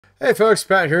Hey folks,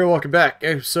 Pat here. Welcome back.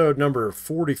 Episode number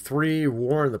 43,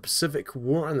 War in the Pacific,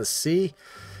 War on the Sea.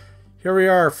 Here we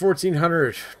are,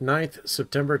 1400, 9th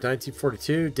September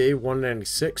 1942, day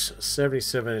 196,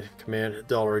 77 command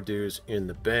dollar dues in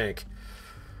the bank.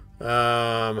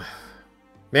 Man,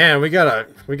 we got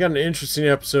an interesting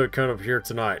episode coming up here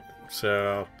tonight.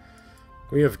 So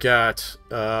we have got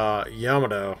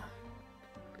Yamato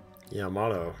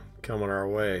coming our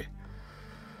way.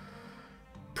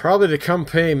 Probably to come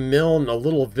pay Milne a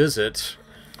little visit,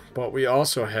 but we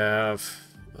also have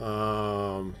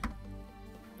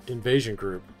invasion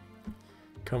group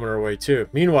coming our way too.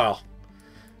 Meanwhile,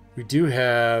 we do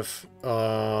have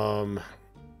we're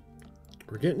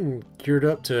getting geared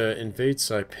up to invade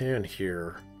Saipan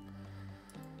here.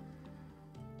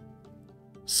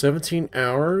 17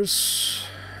 hours.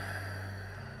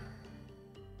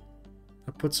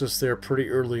 That puts us there pretty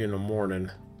early in the morning.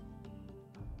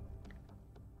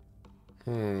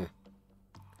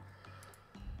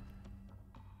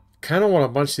 Kind of want to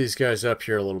bunch these guys up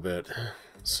here a little bit.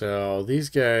 So these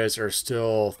guys are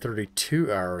still 32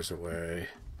 hours away,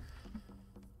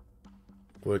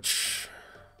 which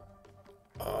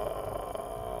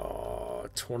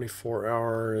 24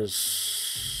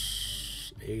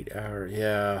 hours, 8 hours.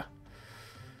 Yeah,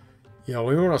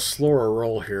 we want to slow our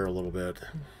roll here a little bit.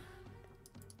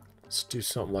 Let's do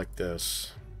something like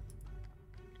this.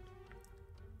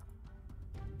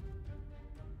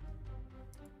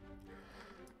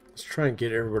 Let's try and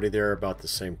get everybody there about the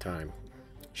same time,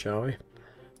 shall we?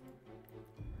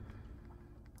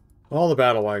 All the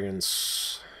battle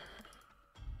wagons,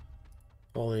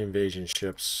 all the invasion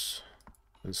ships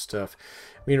and stuff.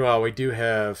 Meanwhile, we do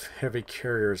have heavy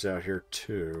carriers out here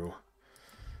too.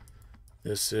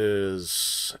 This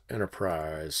is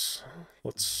Enterprise.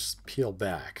 Let's peel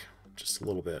back just a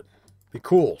little bit. Be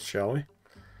cool, shall we?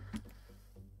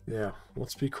 Yeah,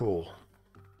 let's be cool.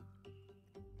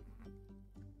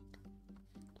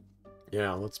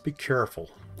 Yeah, let's be careful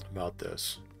about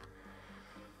this.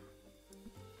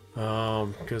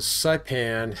 Because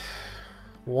Saipan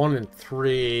 1 and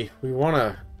 3, we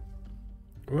wanna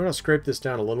scrape this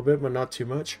down a little bit, but not too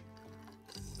much.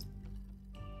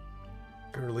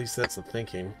 Or at least that's the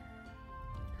thinking.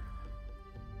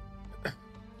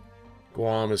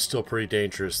 Guam is still pretty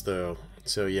dangerous though.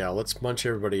 So yeah, let's bunch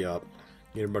everybody up.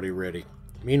 Get everybody ready.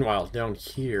 Meanwhile, down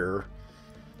here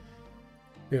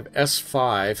we have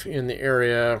S5 in the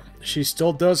area. She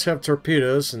still does have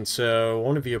torpedoes, and so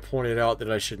one of you pointed out that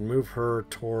I should move her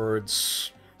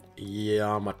towards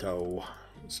Yamato.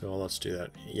 So let's do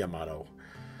that. Yamato.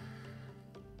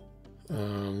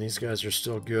 These guys are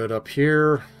still good up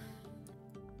here.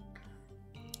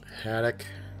 Haddock,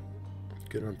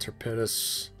 good on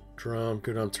torpedoes. Drum,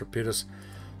 good on torpedoes.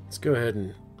 Let's go ahead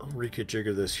and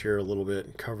rejigger this here a little bit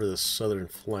and cover this southern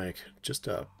flank just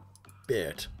a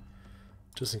bit.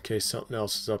 Just in case something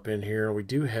else is up in here. We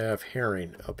do have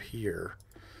Herring up here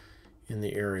in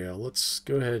the area. Let's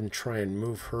go ahead and try and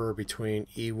move her between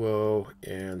Iwo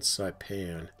and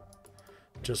Saipan.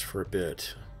 Just for a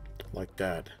bit. Like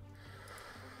that.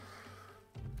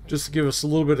 Just to give us a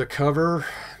little bit of cover.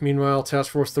 Meanwhile,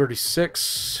 Task Force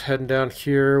 36 heading down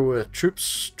here with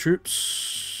troops,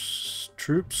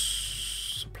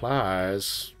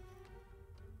 supplies,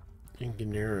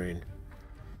 engineering.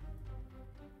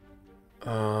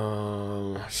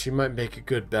 She might make a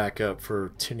good backup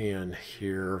for Tinian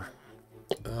here.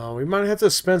 We might have to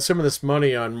spend some of this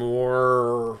money on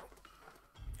more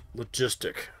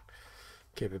logistic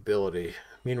capability.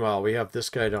 Meanwhile, we have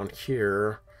this guy down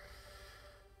here.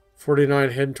 49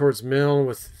 heading towards Milne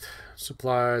with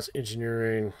supplies,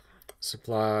 engineering,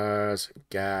 supplies,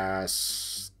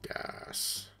 gas.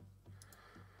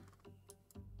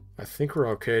 I think we're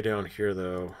okay down here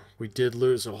though. We did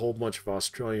lose a whole bunch of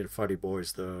Australian fighty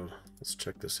boys though. Let's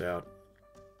check this out.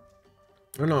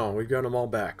 Oh no, we got them all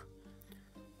back.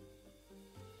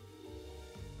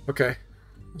 Okay,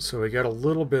 so we got a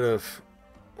little bit of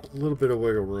wiggle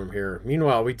room here.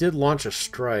 Meanwhile, we did launch a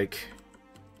strike.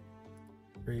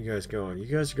 Where are you guys going? You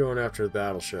guys are going after the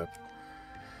battleship.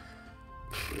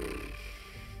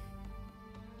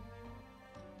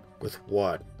 With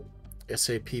what?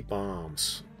 SAP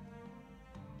bombs.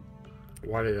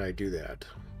 Why did I do that?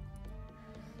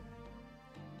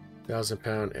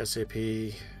 1,000-pound SAP.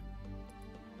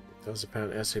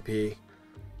 1,000-pound SAP.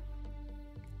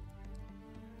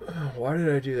 Why did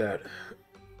I do that?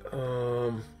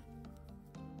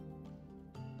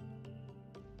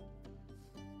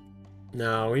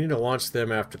 No, we need to launch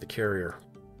them after the carrier.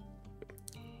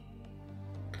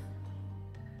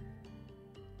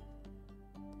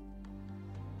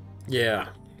 Yeah,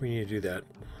 we need to do that.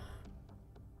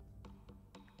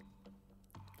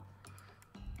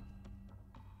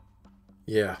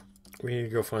 Yeah, we need to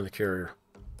go find the carrier.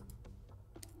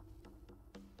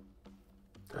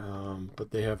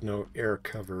 But they have no air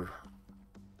cover.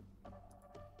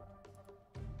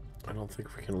 I don't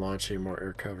think we can launch any more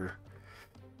air cover.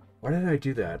 Why did I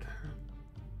do that?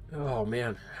 Oh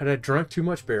man, had I drunk too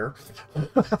much beer?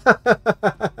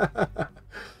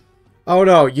 Oh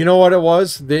no, you know what it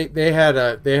was? They had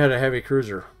a heavy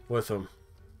cruiser with them.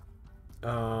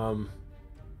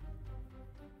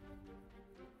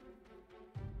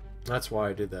 That's why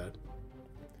I did that.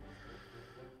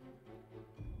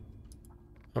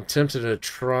 I'm tempted to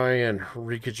try and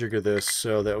reconfigure this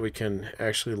so that we can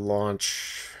actually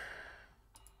launch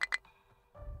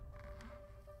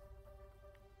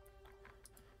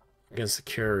against the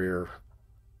carrier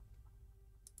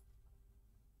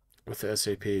with the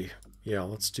SAP. Yeah,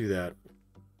 let's do that.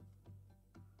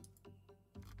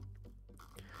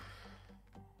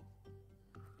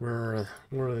 Where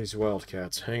are these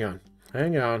Wildcats? Hang on.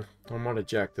 Hang on. I'm going to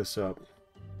jack this up.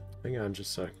 Hang on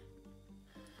just a sec.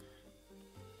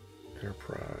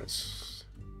 Enterprise.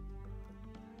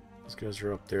 These guys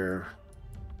are up there.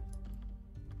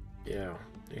 Yeah.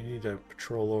 They need to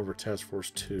patrol over Task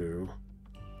Force 2.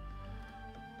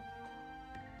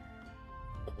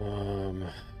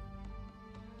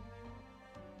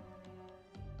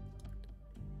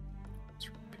 Let's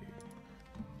repeat.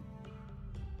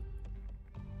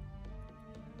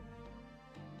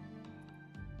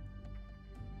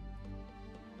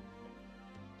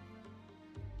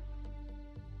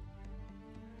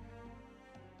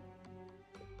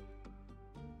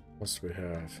 What do we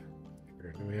have?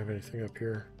 Here, do we have anything up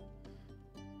here?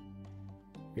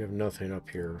 We have nothing up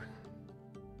here.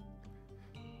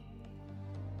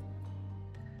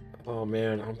 Oh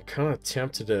man, I'm kind of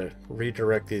tempted to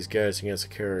redirect these guys against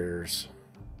the carriers.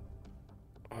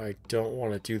 I don't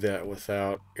want to do that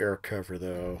without air cover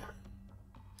though.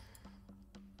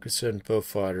 Could send bow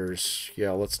fighters.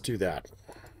 Yeah, let's do that.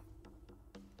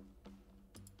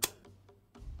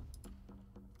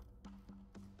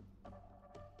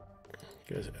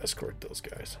 Guys, escort those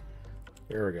guys.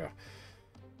 There we go.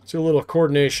 Let's do a little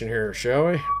coordination here, shall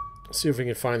we? Let's see if we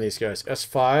can find these guys.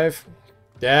 S5.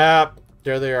 Yeah,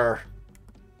 there they are.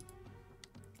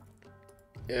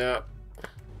 Yeah.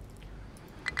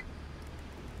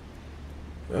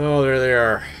 Oh, there they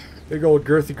are. Big old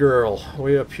girthy girl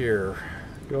way up here.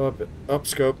 Go up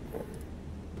scope.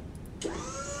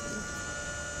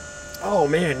 Oh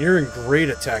man, you're in great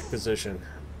attack position.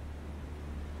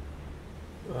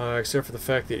 Except for the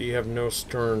fact that you have no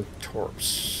stern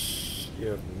torps. You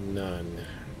have none.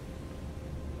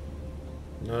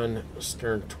 None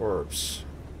stern torps.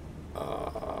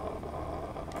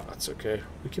 That's okay.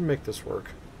 We can make this work.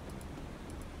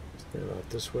 Stand out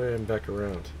this way and back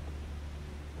around.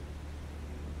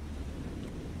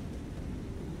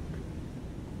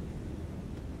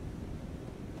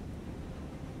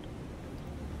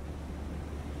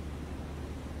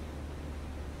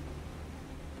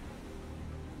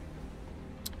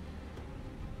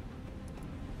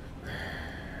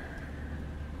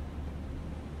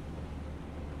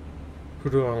 Who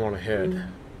do I want to head?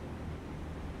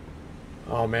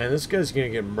 Oh man, this guy's gonna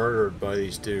get murdered by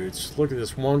these dudes. Look at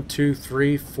this. 1, 2,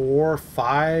 3, 4,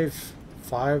 5.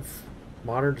 5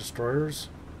 modern destroyers.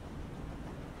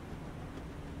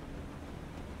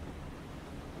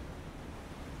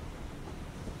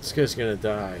 This guy's gonna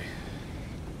die.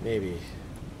 Maybe.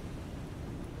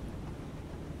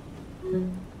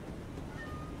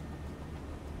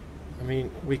 I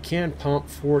mean, we can pump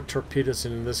 4 torpedoes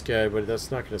into this guy, but that's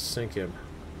not going to sink him.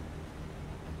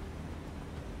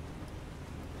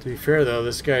 To be fair, though,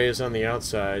 this guy is on the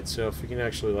outside, so if we can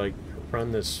actually, like,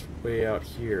 run this way out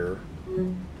here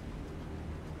and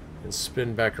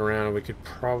spin back around, we could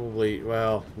probably...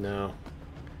 Well, no.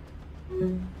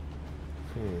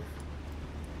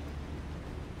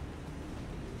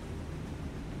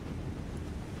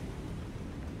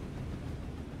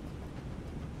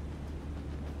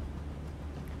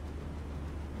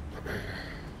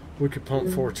 We could pump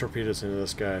 4 torpedoes into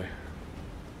this guy.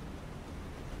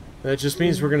 That just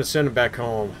means we're going to send him back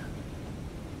home.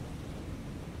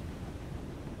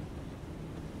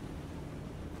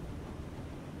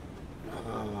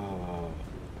 Oh,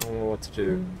 I don't know what to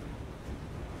do.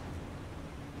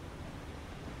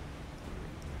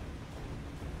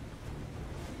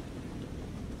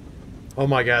 Oh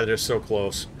my god, they're so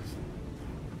close.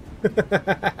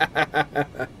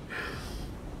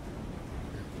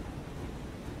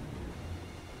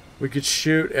 We could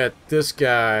shoot at this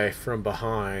guy from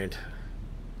behind.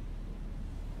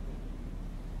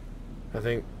 I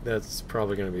think that's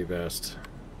probably going to be best.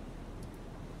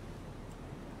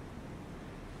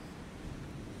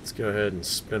 Let's Let's go ahead and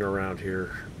spin around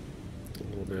here a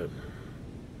little bit.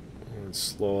 And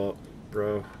slow up,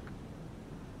 bro.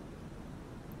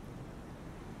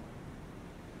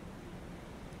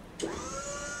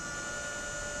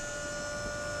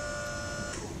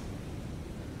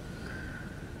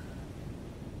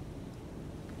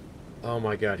 Oh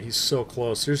my god, he's so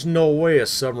close. There's no way a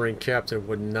submarine captain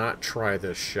would not try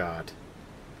this shot.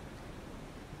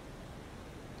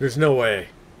 There's no way.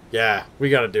 Yeah, we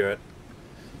gotta do it.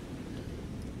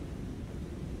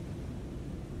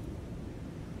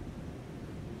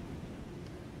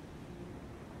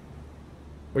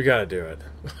 We gotta do it.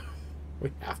 We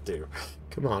have to.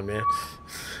 Come on, man.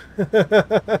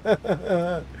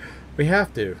 We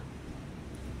have to.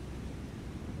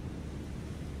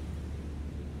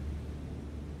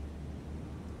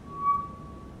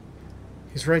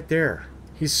 He's right there.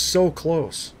 He's so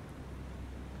close.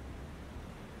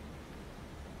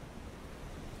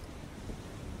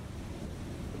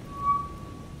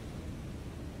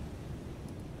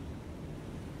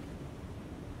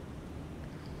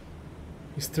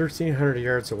 He's 1,300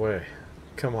 yards away.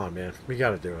 Come on, man. We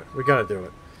gotta do it. We gotta do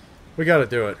it. We gotta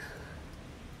do it.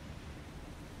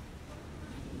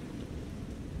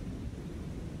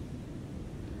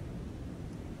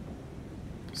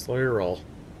 Slow your roll,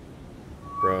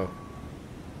 bro.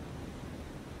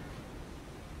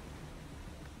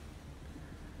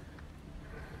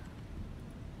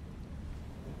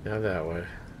 Now that way.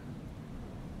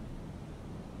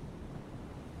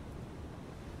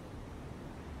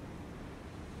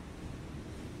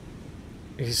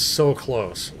 He's so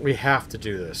close. We have to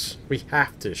do this. We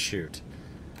have to shoot.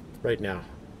 Right now.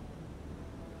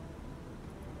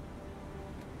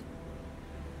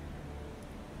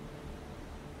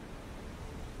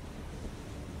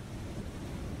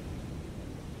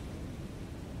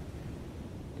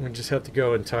 We just have to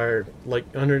go entire, like,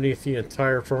 underneath the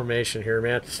entire formation here,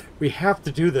 man. We have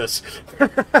to do this.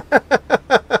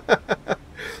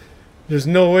 There's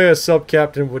no way a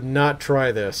sub-captain would not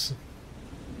try this.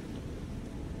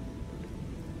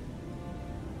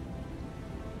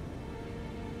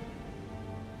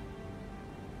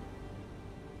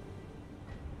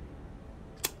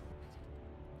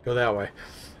 Go that way.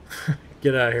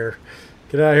 Get out of here.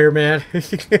 Get out of here, man. You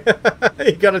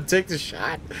gotta take the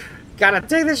shot. Gotta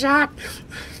take the shot.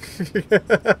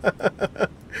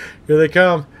 Here they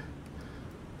come.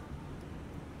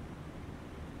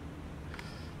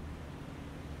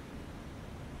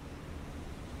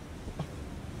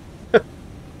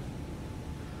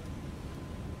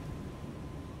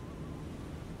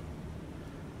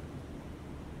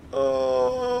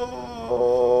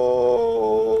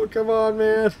 Oh, come on,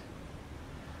 man.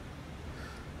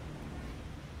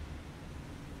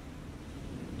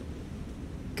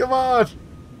 Come on!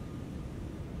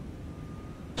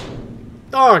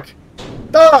 Dog!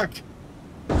 Dog!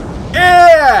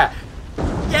 Yeah!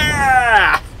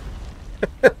 Yeah!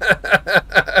 I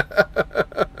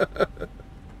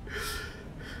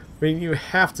mean, you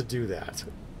have to do that.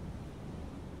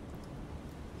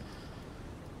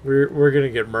 We're gonna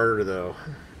get murdered, though.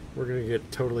 We're gonna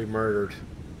get totally murdered.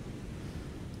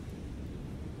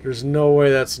 There's no way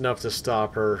that's enough to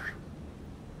stop her.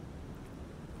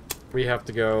 We have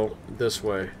to go this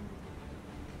way.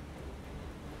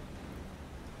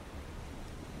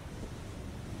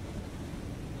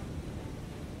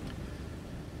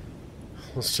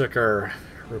 Let's check our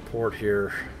report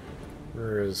here.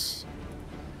 Where is...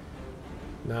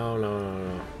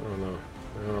 No.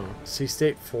 Sea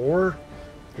State 4?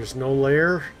 There's no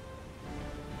layer?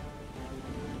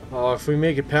 Oh, if we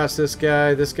make it past this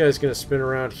guy's gonna spin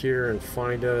around here and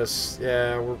find us.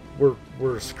 Yeah,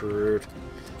 we're screwed.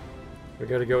 We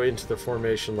gotta go into the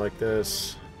formation like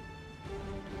this.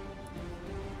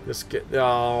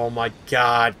 Oh my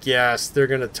god, yes, they're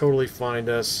gonna totally find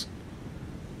us.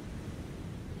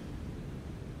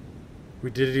 We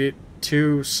did get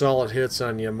 2 solid hits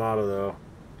on Yamato, though.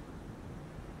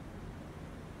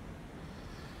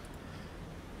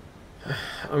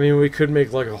 I mean, we could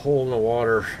make like a hole in the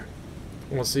water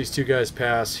once these 2 guys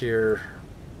pass here.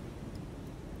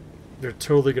 They're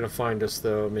totally gonna find us,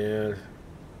 though, man.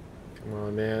 Come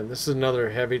on, man. This is another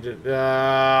heavy...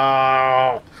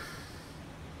 Oh!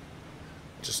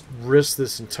 Just risk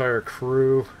this entire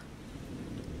crew.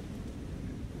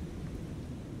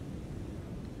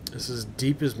 This is as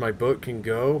deep as my boat can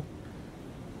go.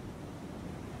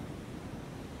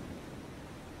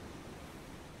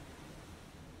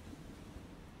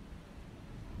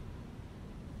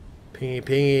 Pingy,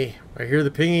 pingy. I hear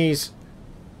the pingies.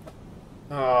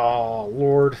 Oh,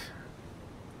 Lord.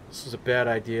 This is a bad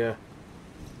idea.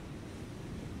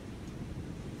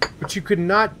 But you could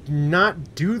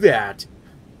not do that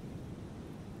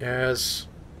as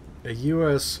a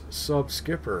U.S. sub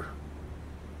skipper.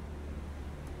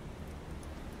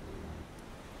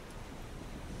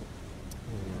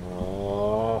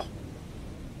 Oh.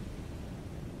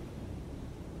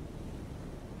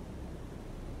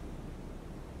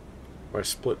 I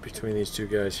split between these two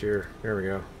guys here. There we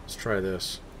go. Let's try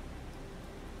this.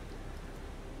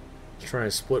 Let's try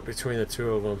and split between the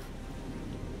two of them.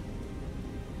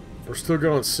 We're still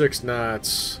going 6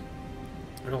 knots.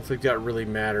 I don't think that really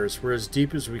matters. We're as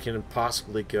deep as we can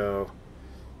possibly go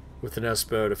with an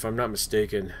S-boat, if I'm not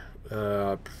mistaken.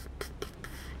 Oh,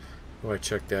 I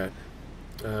checked that.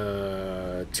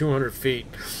 200 feet.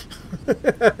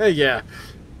 Yeah,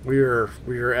 we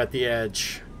are at the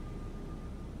edge.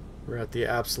 We're at the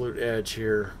absolute edge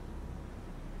here.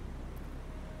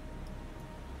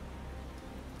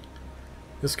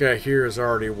 This guy here is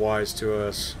already wise to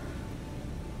us.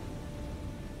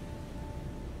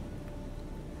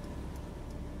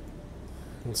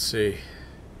 Let's see.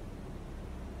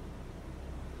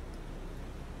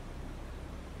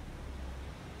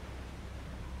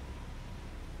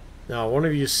 Now, one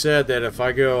of you said that if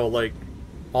I go, like,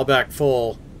 all back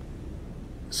full,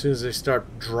 as soon as they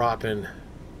start dropping...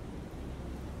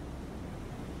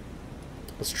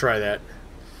 Let's try that.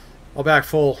 All back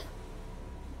full.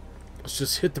 Let's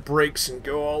just hit the brakes and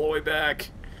go all the way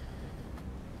back.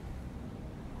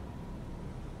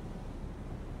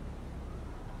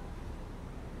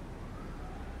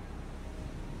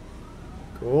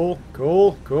 Cool,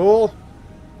 cool, cool.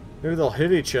 Maybe they'll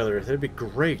hit each other. That'd be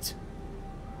great.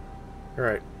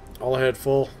 Alright, all ahead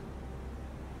full.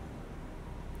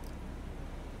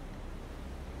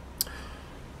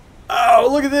 Oh,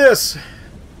 look at this!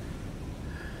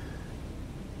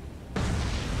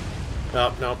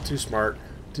 Oh, no, too smart.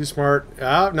 Too smart.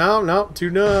 Oh, no, no, too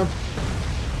dumb.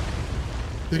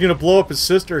 He's gonna blow up his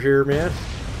sister here, man.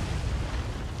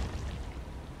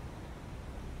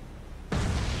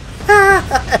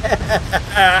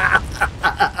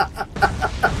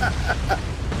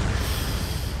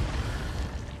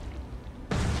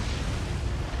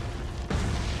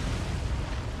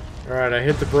 Alright, I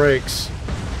hit the brakes.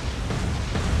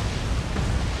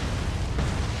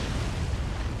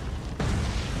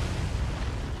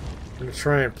 I'm gonna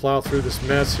try and plow through this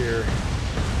mess here.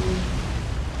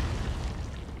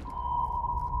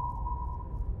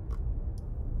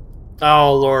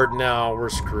 Oh Lord, no, we're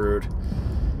screwed.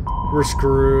 We're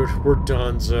screwed. We're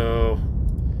donezo.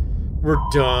 We're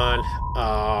done.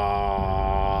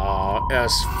 Ah,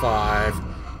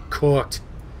 S5. Cooked.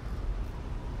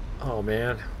 Oh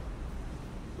man.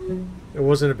 It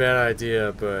wasn't a bad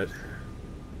idea, but...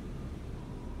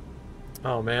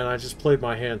 Oh man, I just played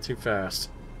my hand too fast.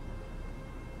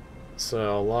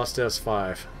 So, lost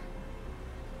S5.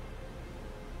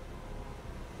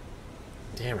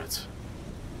 Damn it.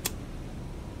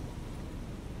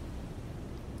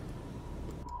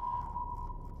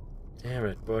 Damn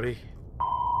it, buddy.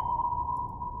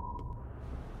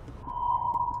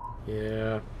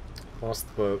 Yeah, lost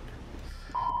the boat.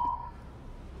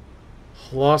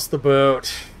 Lost the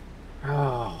boat.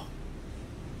 Oh.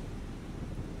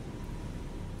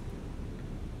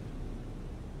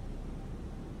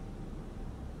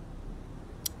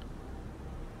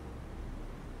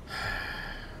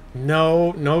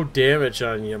 No damage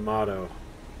on Yamato.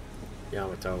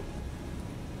 Oh,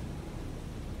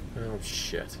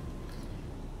 shit.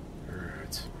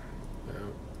 Alright.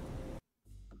 Well.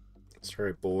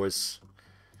 Sorry, boys.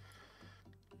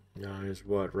 Now here's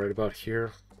what? Right about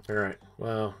here? Alright.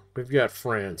 Well, we've got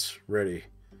friends ready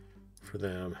for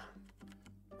them.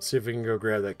 Let's see if we can go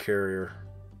grab that carrier.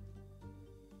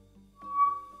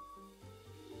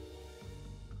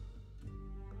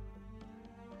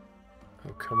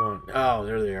 Oh, come on. Oh,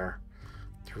 there they are.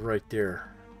 They're right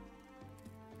there.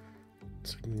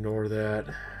 Let's ignore that.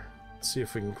 Let's see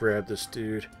if we can grab this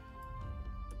dude.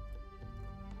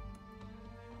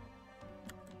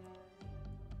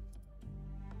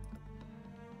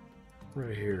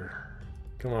 Right here.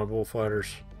 Come on,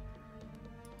 bullfighters.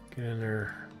 Get in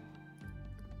there.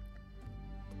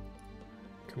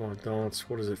 Come on, Don'ts.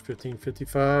 What is it?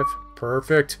 1555?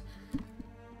 Perfect.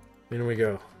 In we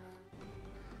go.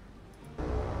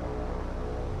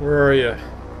 Where are you?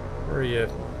 Where are you?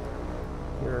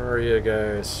 Where are you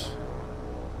guys?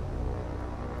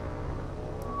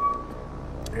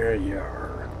 There you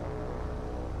are.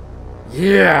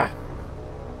 Yeah!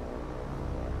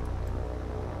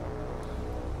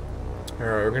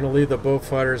 Alright, we're gonna leave the bow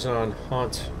fighters on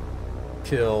hunt,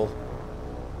 kill.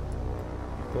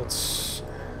 Let's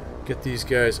get these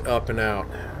guys up and out.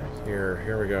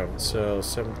 Here we go. So,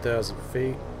 7,000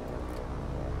 feet.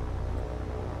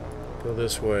 Go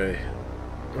this way.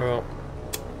 Well,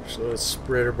 so let's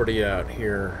spread everybody out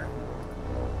here.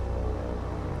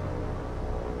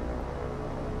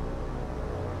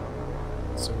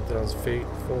 $7,000 feet,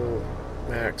 full,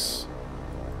 max,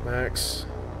 max.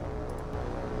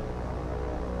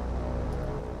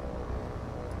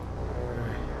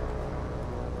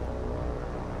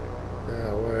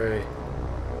 That way.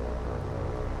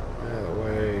 That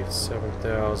way,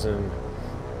 7,000.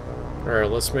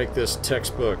 Alright, let's make this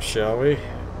textbook, shall we?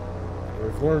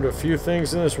 We've learned a few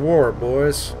things in this war,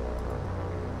 boys.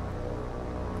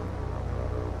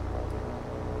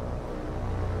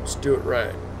 Let's do it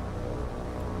right.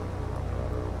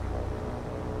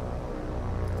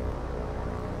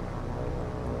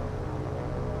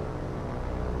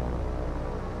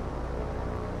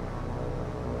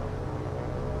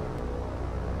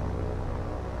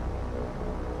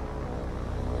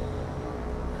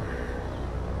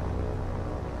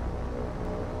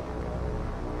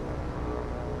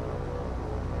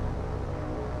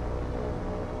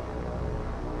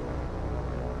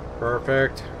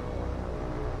 Perfect.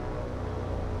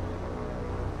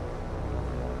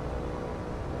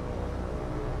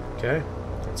 Okay,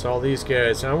 that's all these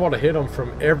guys. I want to hit them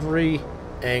from every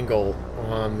angle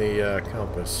on the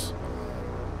compass.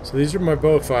 So these are my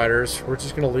boat fighters. We're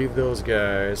just going to leave those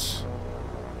guys.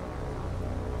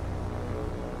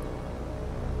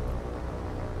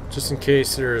 Just in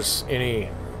case there's any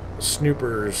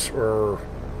snoopers or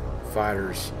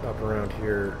fighters up around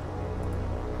here.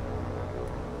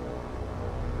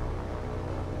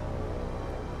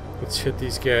 Let's hit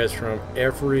these guys from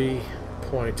every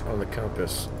point on the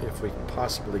compass if we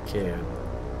possibly can.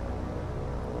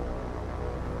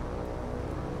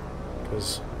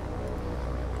 Because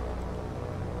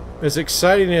as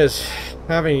exciting as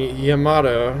having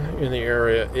Yamato in the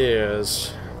area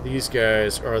is, these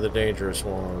guys are the dangerous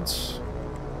ones.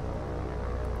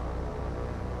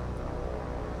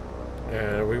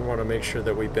 And we want to make sure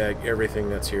that we bag everything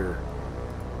that's here.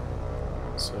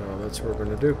 So that's what we're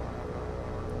going to do.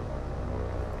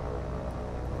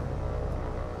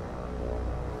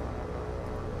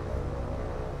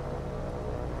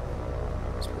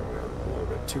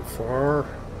 Too far,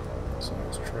 so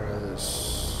let's try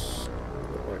this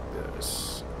like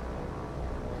this.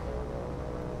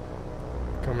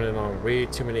 Coming in on way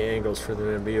too many angles for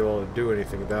them to be able to do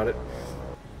anything about it.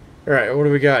 Alright, what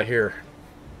do we got here?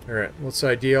 Alright, let's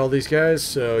ID all these guys.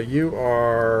 So you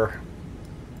are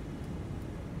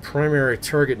primary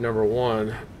target number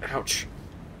 1. Ouch.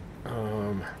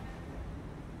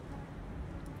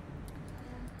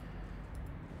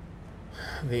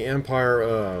 The Empire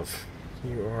of...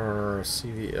 You are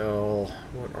CVL.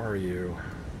 What are you?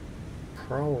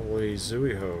 Probably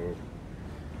Zuiho.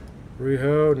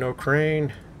 Ruiho, no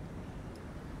crane.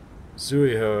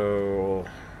 Zuiho.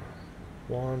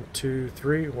 1, 2,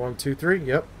 3. 1, 2, 3.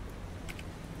 Yep.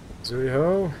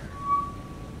 Zuiho.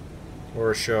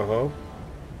 Or Shoho.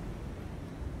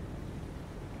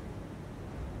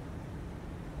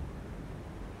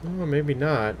 Oh, maybe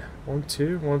not. 1,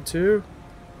 2. 1, 2.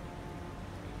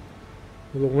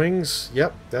 Little wings,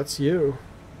 yep, that's you.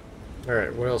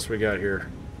 Alright, what else we got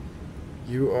here?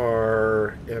 You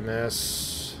are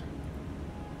MS.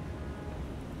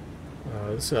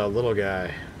 This is a little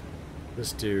guy.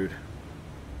 This dude.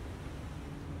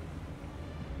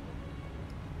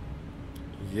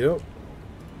 Yep.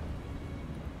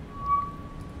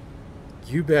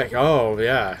 You back. Oh,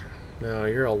 yeah. No,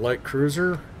 you're a light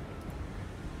cruiser.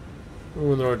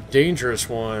 One of the dangerous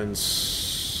ones.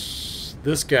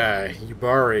 This guy,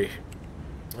 Yubari.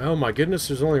 Oh my goodness,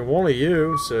 there's only one of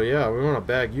you, so yeah, we want to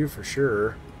bag you for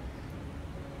sure.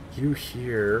 You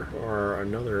here are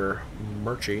another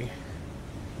Murchie.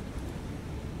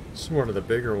 This is one of the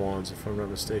bigger ones, if I'm not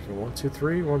mistaken. 1, 2,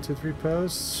 3. 1, 2, 3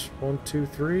 posts. 1, 2,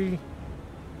 3.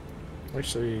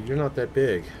 Actually, you're not that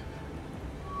big.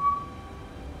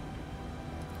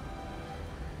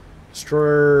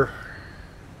 Destroyer.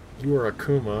 You are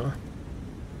Akuma.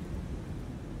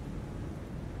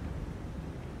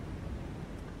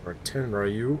 Or 10 are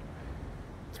you?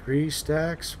 3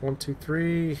 stacks. 1, 2,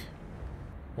 3.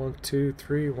 1, 2,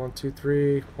 3. 1, 2,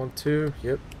 3. 1, 2.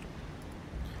 Yep.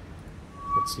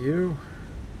 That's you.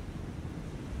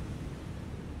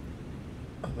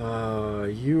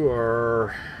 You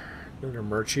are another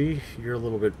Murchie. You're a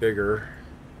little bit bigger.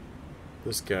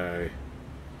 This guy.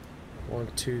 1,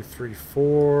 2, 3,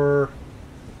 4.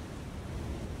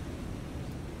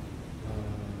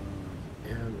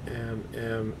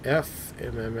 MMF.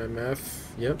 MMMF.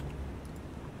 Yep.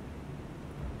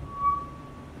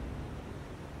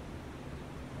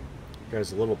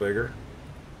 Guy's a little bigger.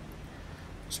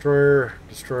 Destroyer,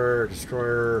 destroyer,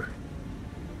 destroyer.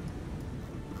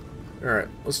 Alright,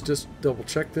 let's just double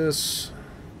check this.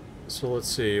 So let's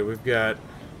see, we've got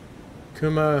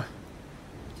Kuma,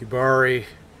 Yubari,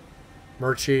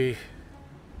 Murchie,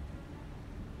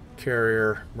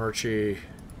 Carrier, Murchie,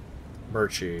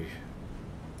 Murchie.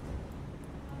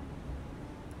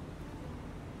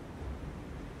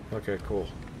 Okay, cool.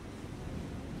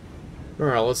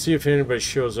 Alright, let's see if anybody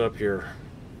shows up here.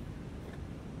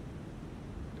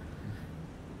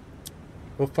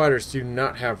 Both fighters do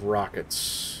not have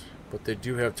rockets, but they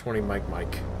do have 20 Mike.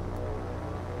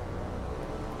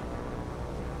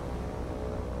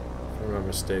 If I'm not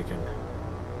mistaken.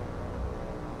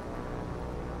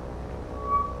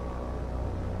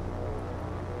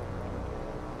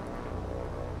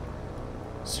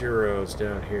 Zero's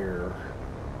down here.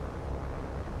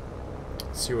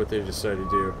 Let's see what they decide to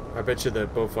do. I bet you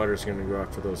that both fighters are going to go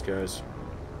after those guys.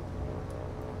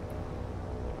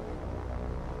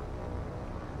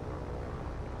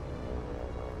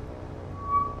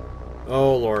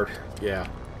 Oh lord, yeah.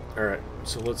 Alright,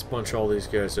 so let's bunch all these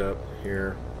guys up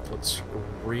here. Let's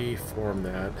reform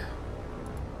that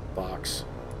box.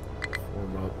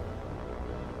 Form up.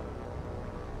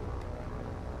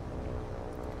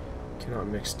 Cannot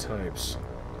mix types.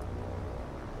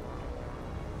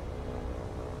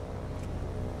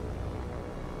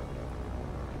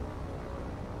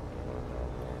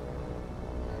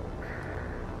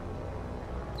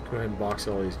 Let's go ahead and box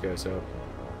all these guys up.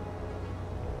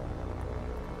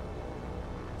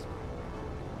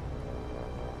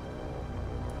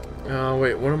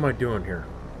 Wait, what am I doing here?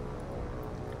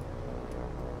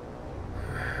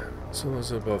 So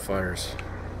those are the bow fighters.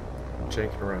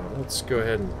 Janking around. Let's go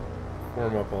ahead and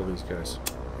form up all these guys.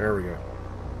 There we go.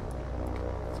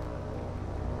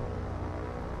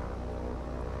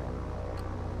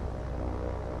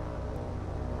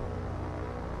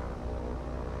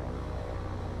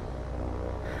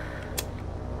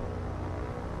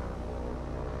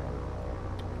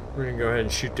 We're gonna go ahead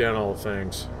and shoot down all the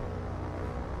things.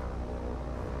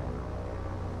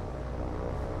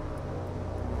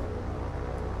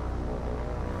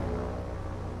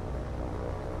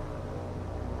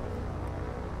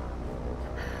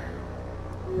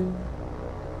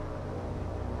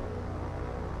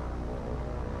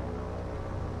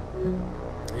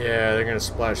 Yeah, they're gonna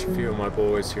splash a few of my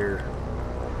boys here.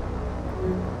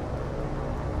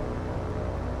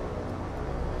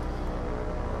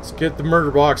 Let's get the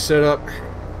murder box set up.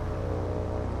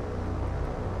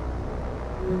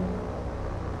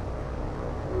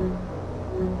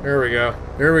 There we go.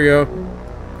 There we go.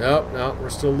 Nope, nope, we're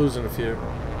still losing a few.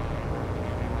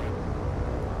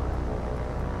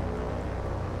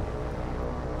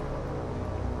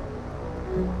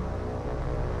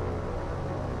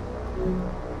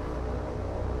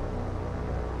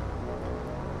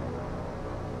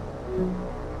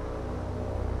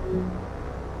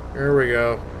 There we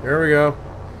go. There we go.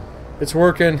 It's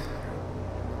working.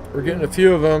 We're getting a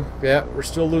few of them. Yeah, we're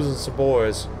still losing some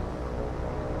boys.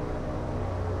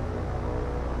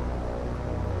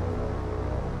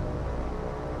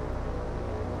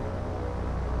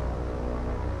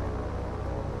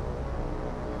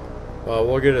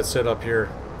 We'll get it set up here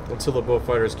until the bow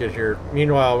fighters get here.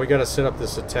 Meanwhile, we got to set up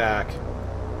this attack.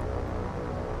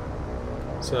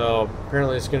 So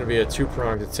apparently it's going to be a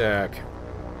two-pronged attack.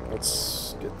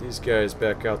 Let's get these guys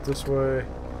back out this way.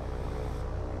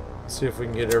 See if we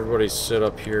can get everybody set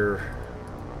up here.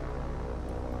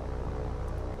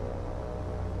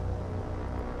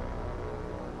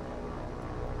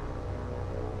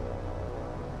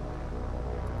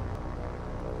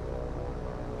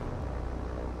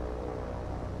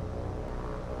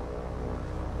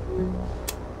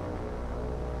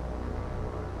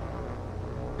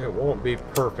 It won't be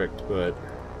perfect, but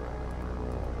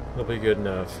it'll be good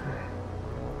enough.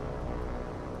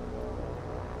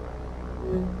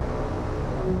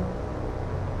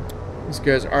 These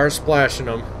guys are splashing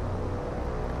them.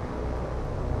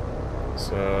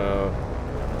 So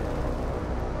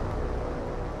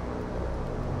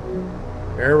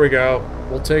there we go.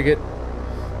 We'll take it.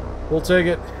 We'll take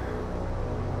it.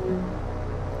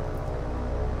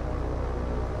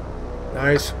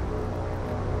 Nice.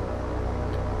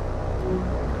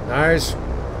 Nice.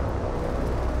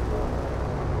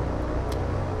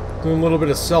 Doing a little bit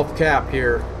of self-cap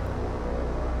here.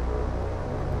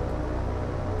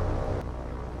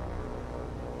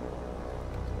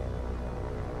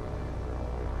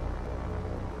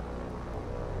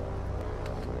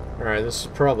 Alright, this is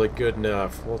probably good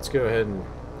enough. Let's go ahead and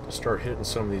start hitting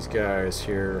some of these guys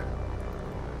here.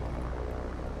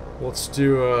 Let's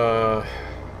do,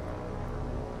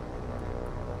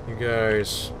 you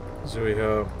guys,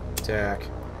 Zuiho, attack.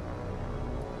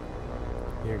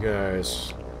 You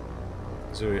guys.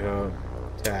 Zuiho.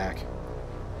 Tack.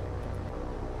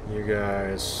 You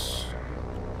guys.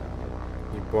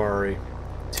 Yubari.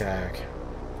 Tack.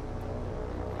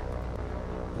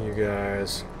 You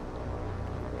guys.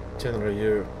 Tenra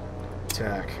you.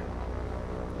 Tack.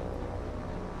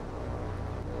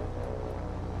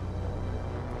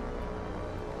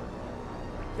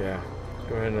 Yeah.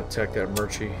 Go ahead and attack that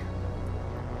Murchie.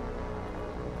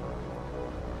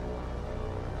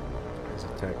 Let's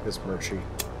attack this Murchie.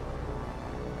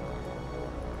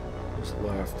 Just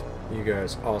left. You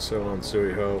guys also on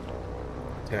Zuiho.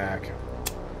 Attack.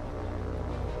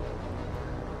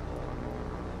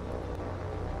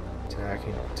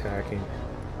 Attacking, attacking,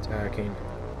 attacking,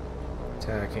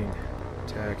 attacking,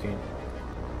 attacking,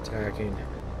 attacking,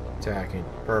 attacking.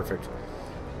 Perfect.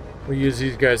 We use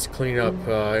these guys to clean up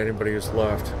anybody who's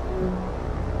left.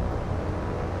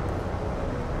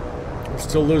 We're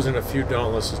still losing a few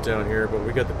Dauntlesses down here, but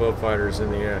we got the bow fighters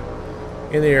in the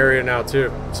area now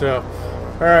too. So,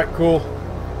 all right, cool.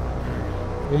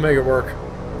 We'll make it work.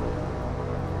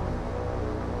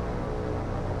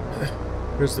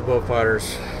 Here's the bow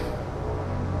fighters.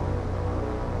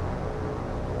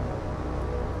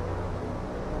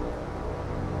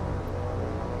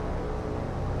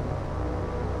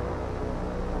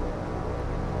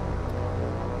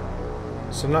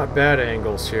 So not bad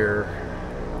angles here.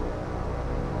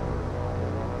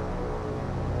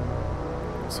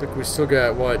 Looks like we still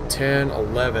got, what, 10,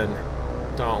 11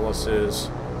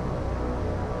 Dauntlesses.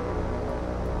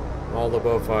 All the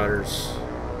bow fighters.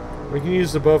 We can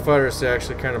use the bow fighters to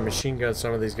actually kind of machine gun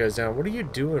some of these guys down. What are you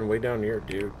doing way down here,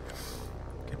 dude?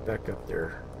 Get back up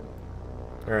there.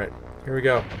 Alright, here we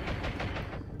go.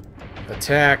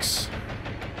 Attacks.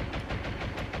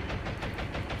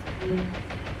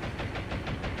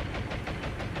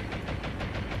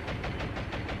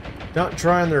 Not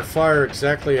trying their fire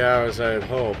exactly as I had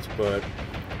hoped, but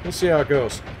we'll see how it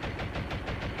goes.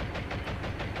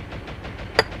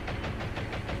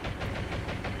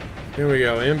 Here we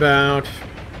go, inbound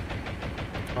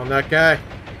on that guy.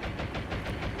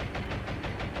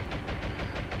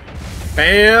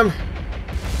 Bam!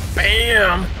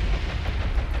 Bam!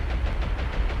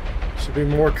 Should be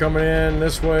more coming in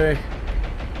this way.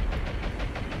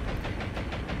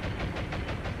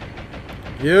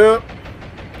 Yep.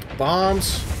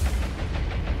 Bombs.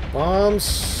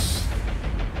 Bombs.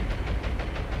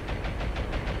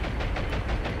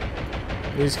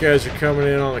 These guys are coming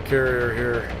in on the carrier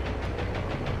here.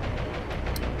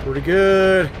 Pretty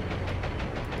good.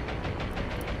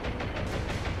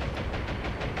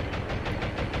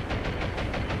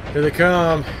 Here they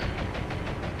come.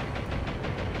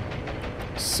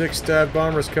 6 stab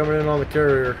bombers coming in on the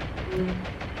carrier.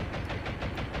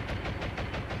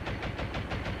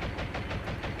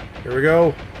 Here we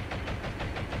go.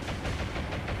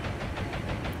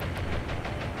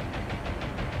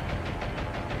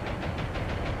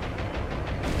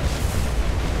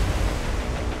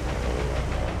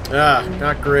 Ah,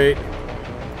 not great.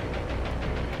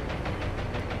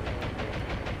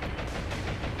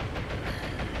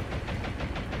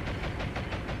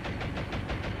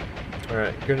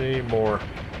 Alright, gonna need more.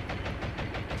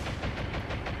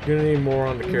 Gonna need more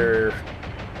on the carrier.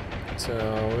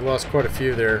 So, we lost quite a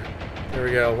few there. There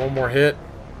we go, one more hit.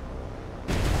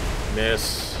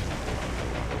 Miss.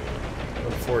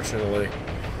 Unfortunately.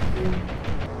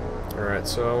 Alright,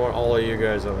 so I want all of you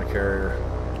guys on the carrier.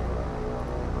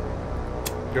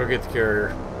 Go get the carrier.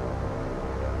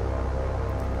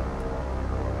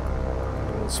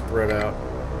 And spread out.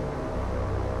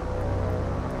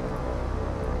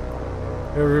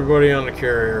 Everybody on the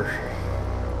carrier.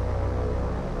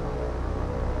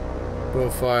 Bow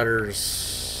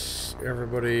fighters.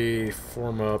 Everybody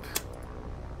form up.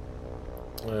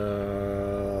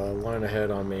 Line ahead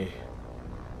on me.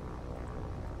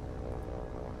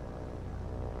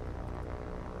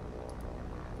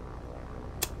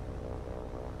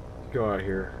 Go out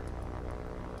here.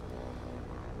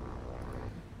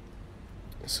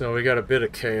 So we got a bit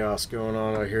of chaos going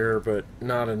on out here, but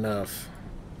not enough.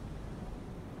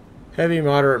 Heavy,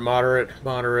 moderate, moderate,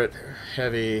 moderate,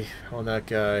 heavy on that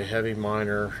guy, heavy,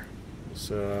 minor.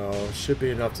 So should be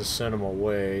enough to send him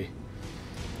away.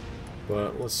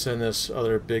 But let's send this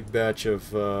other big batch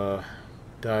of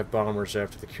dive bombers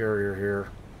after the carrier here.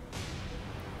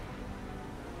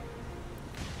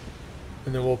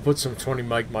 And then we'll put some 20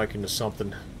 Mike into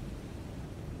something.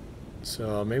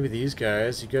 So maybe these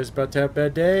guys. You guys about to have a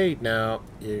bad day? No,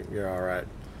 you're alright.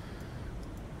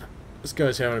 This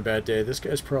guy's having a bad day. This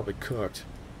guy's probably cooked.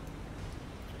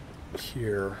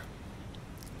 Here.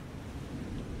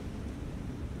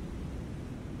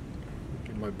 We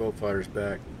can my boat fighters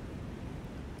back.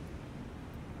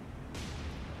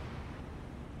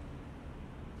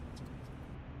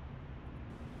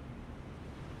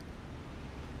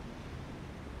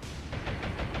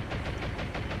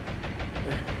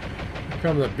 Here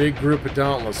come the big group of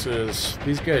Dauntlesses.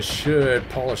 These guys should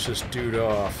polish this dude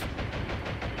off.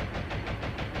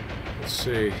 Let's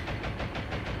see.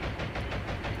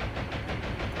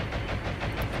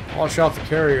 Polish off the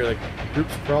carrier, the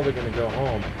group's probably going to go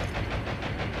home.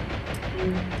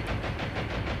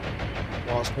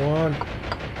 Lost one.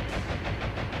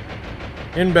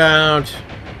 Inbound.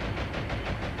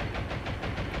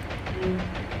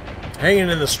 Hanging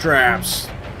in the straps.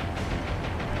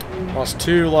 Lost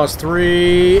two, lost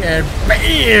three, and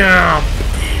BAM!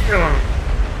 Bam!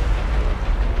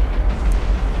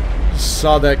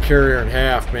 Saw that carrier in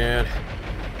half, man.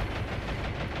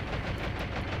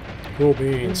 Cool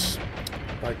beans.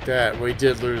 Like that. We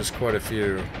did lose quite a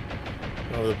few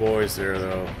of the boys there,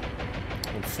 though.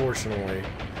 Unfortunately.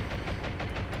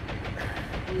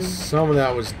 Some of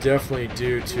that was definitely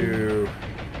due to...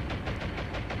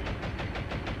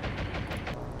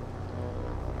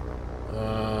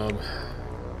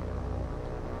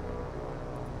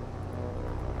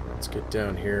 let's get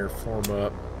down here, form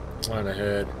up, line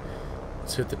ahead.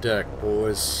 Let's hit the deck,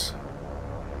 boys.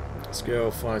 Let's go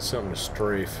find something to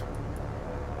strafe.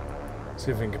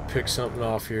 See if we can pick something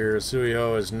off here.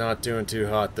 Zuiho is not doing too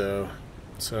hot, though.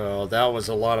 So that was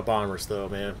a lot of bombers, though,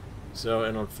 man. So,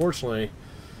 and unfortunately,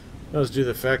 that was due to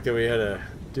the fact that we had to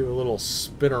do a little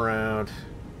spin around.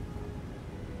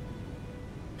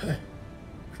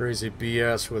 Crazy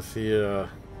BS with the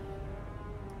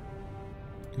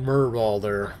murder ball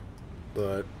there.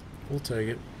 But we'll take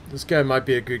it. This guy might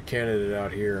be a good candidate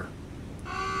out here.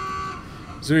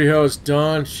 Zuiho is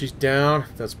done. She's down.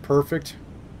 That's perfect.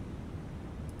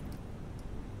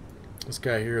 This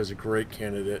guy here is a great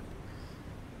candidate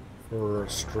for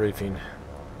strafing.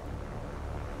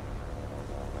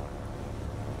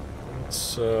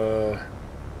 Let's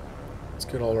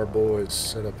get all our boys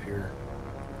set up here.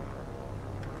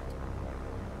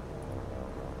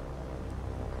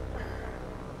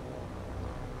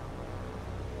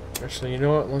 Actually, you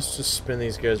know what? Let's just spin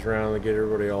these guys around and get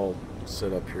everybody all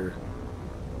set up here.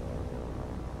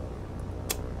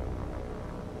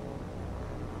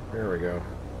 There we go.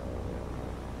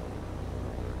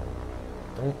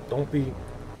 Don't be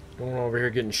going over here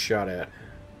getting shot at.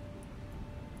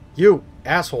 You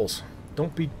assholes!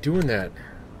 Don't be doing that.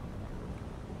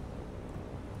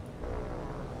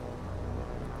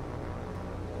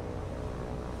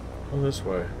 Go this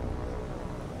way.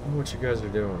 I know what you guys are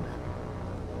doing.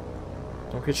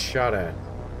 Don't get shot at.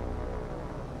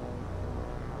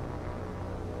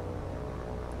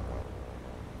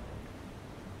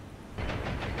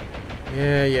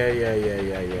 Yeah.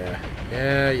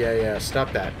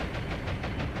 Stop that.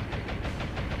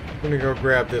 I'm gonna go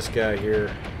grab this guy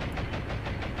here.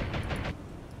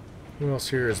 Who else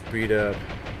here is beat up?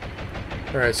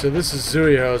 Alright, so this is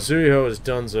Zuiho. Zuiho is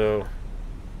Dunzo.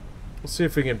 Let's see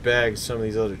if we can bag some of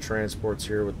these other transports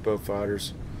here with boat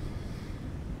fighters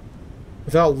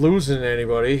without losing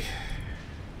anybody.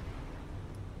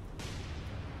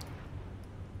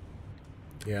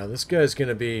 Yeah, this guy's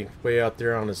gonna be way out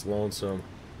there on his lonesome.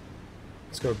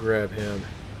 Let's go grab him.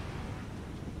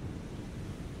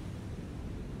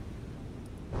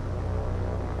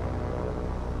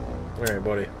 Alright,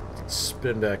 buddy. Let's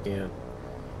spin back in.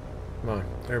 Come on,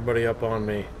 everybody up on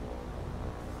me.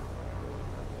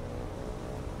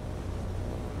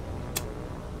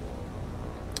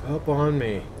 Up on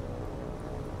me.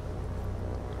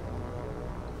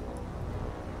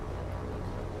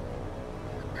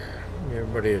 Give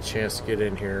everybody a chance to get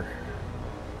in here.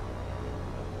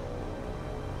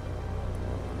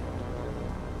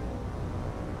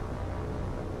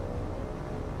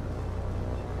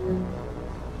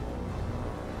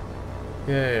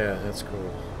 Yeah, that's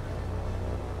cool.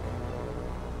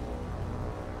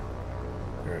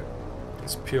 Alright.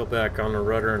 Let's peel back on the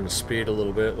rudder and the speed a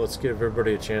little bit. Let's give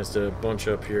everybody a chance to bunch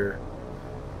up here.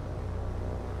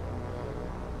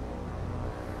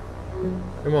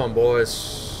 Come on,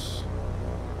 boys.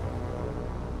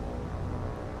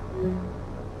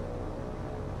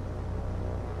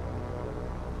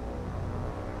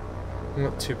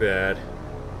 Not too bad.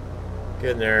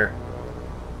 Getting there.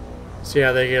 See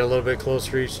how they get a little bit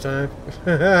closer each time?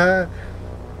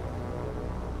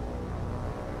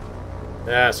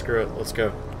 Ah, screw it. Let's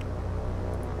go.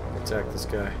 Attack this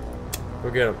guy.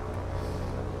 Go get him.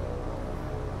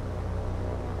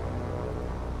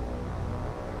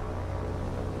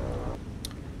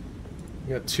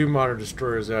 We got 2 modern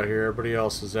destroyers out here. Everybody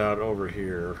else is out over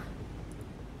here.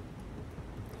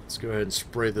 Let's go ahead and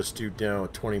spray this dude down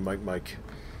with 20 Mike.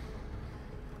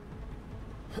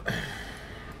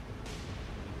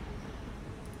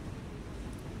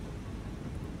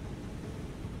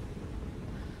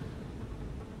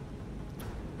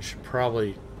 Should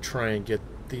probably try and get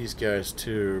these guys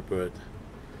too, but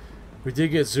we did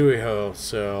get Zuiho,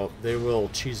 so they will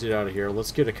cheese it out of here.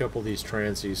 Let's get a couple of these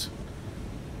transies.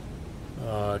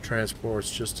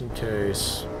 Transports just in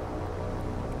case.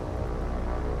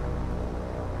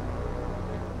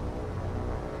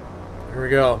 Here we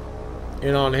go.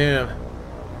 In on him.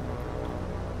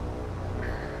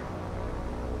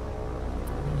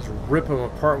 Just rip him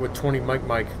apart with 20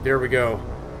 Mike. There we go.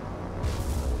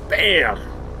 Bam!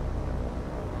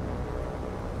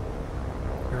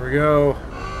 Here we go.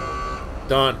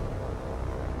 Done.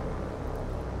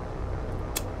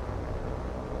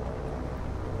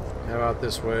 How about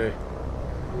this way?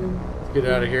 Let's get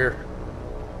out of here.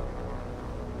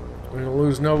 We didn't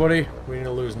lose nobody. We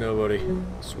didn't lose nobody.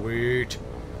 Sweet.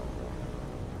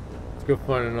 Let's go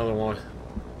find another one.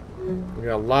 We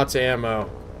got lots of ammo.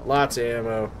 Lots of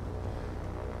ammo.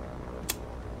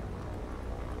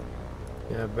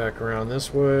 Yeah, back around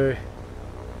this way.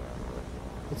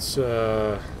 Let's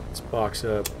box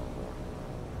up.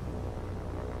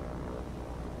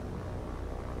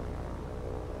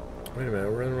 Wait a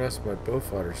minute, where did the rest of my bow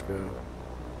fighters go?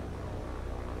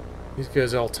 These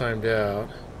guys all timed out.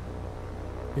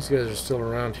 These guys are still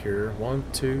around here. 1,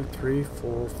 2, 3,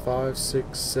 4, 5,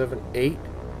 6, 7, 8.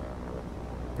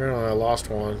 Apparently I lost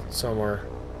one somewhere.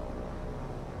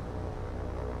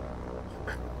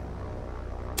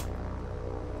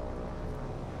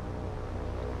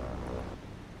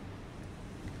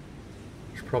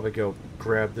 Should probably go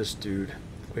grab this dude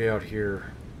way out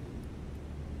here.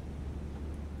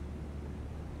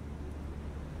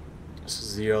 This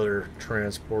is the other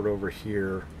transport over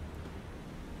here.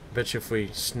 Bet you if we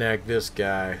snag this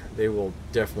guy, they will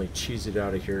definitely cheese it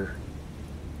out of here.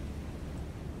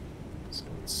 So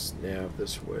let's nav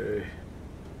this way.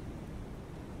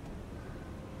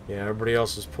 Yeah, everybody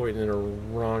else is pointing in the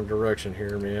wrong direction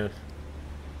here, man.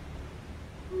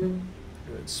 Go ahead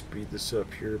and speed this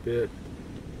up here a bit.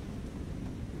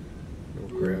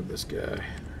 We'll grab this guy.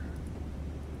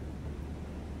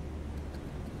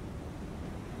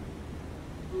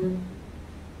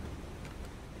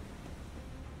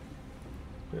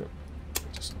 Yep.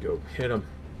 Just go hit him.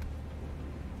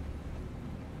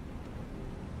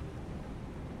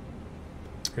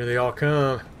 Here they all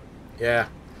come. Yeah.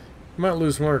 Might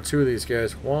lose one or two of these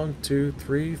guys. 1, 2,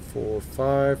 3, 4,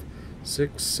 5,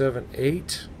 6, 7,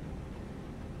 8.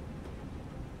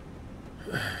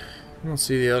 I don't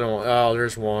see the other one. Oh,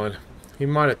 there's one. He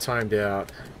might have timed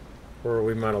out. Or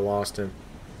we might have lost him.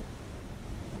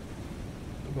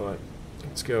 But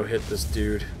let's go hit this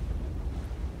dude.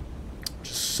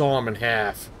 Just saw him in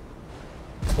half.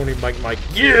 20 Mike.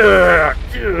 Yeah!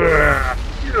 Yeah!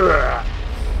 Yeah!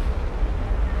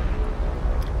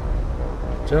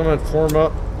 Gentlemen, form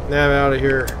up. Nav out of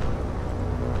here.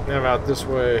 Nav out this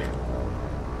way.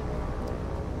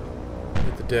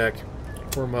 Hit the deck.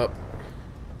 Form up.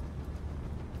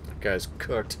 That guy's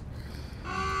cooked.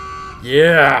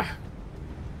 Yeah!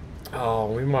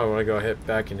 Oh, we might want to go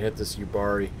back and hit this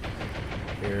Yubari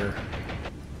here.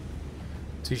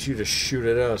 Teach you to shoot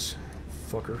at us,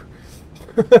 fucker.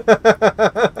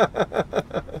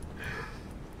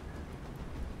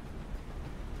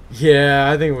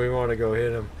 Yeah, I think we want to go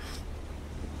hit him.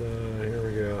 Here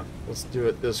we go. Let's do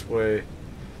it this way.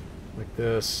 Like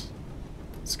this.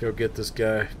 Let's go get this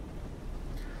guy.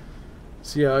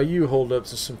 See how you hold up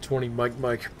to some 20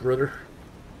 Mike, brother.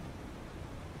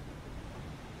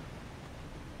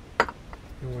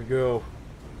 Here we go.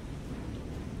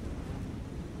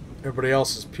 Everybody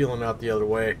else is peeling out the other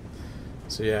way.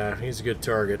 So yeah, he's a good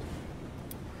target.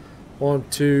 1,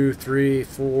 2, 3,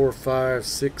 4, 5,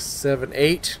 6, 7,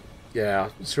 8. Yeah,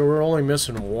 so we're only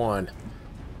missing one.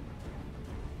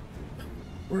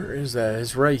 Where is that?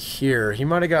 It's right here. He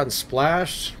might have gotten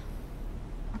splashed.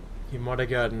 He might have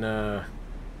gotten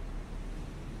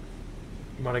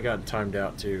timed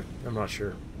out too. I'm not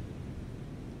sure.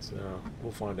 So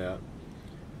we'll find out.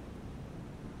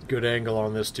 Good angle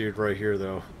on this dude right here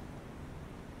though.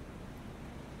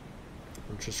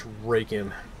 We'll just rake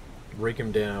him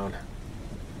down.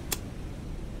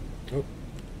 Oh.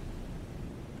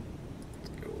 Let's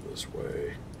go this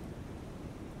way.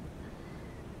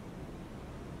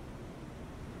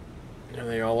 There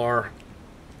they all are.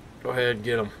 Go ahead and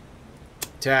get them.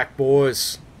 Attack,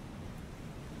 boys.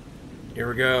 Here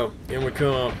we go. In we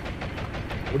come.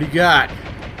 What do you got?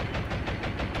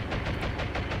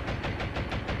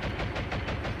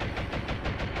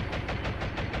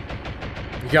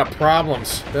 You got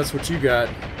problems. That's what you got.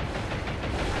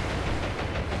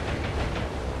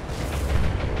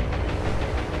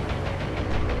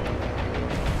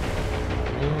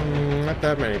 Not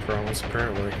that many problems,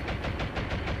 apparently.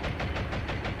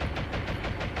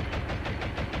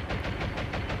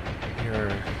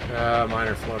 Here,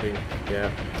 minor flooding. Yeah,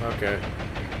 okay.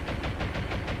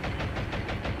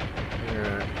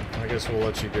 Alright, I guess we'll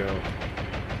let you go.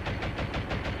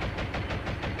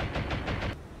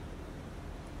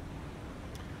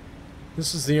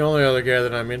 This is the only other guy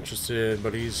that I'm interested in,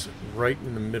 but he's right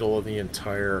in the middle of the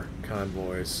entire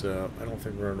convoy, so I don't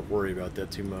think we're going to worry about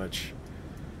that too much.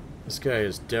 This guy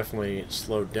is definitely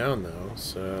slowed down, though,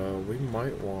 so we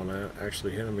might want to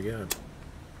actually hit him again.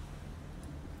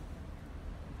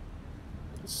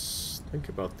 Let's think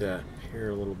about that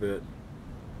here a little bit.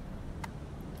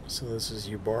 So this is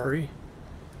Ubari.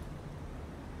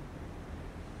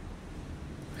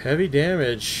 Heavy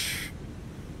damage.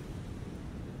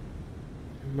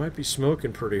 Might be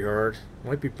smoking pretty hard.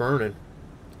 Might be burning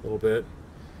a little bit.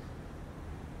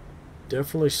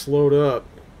 Definitely slowed up.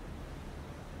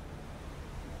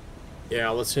 Yeah,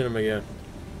 let's hit him again.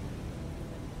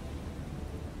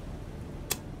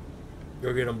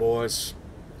 Go get them, boys.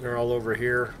 They're all over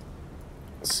here.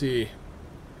 Let's see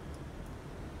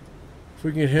if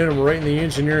we can hit them right in the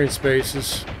engineering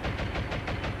spaces.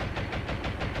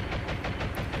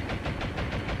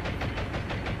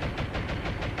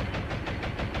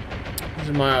 These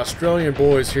are my Australian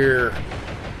boys here.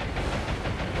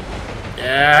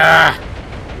 Yeah!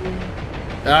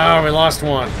 Oh, we lost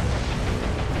one.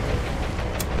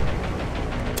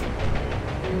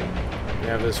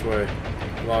 Yeah, this way.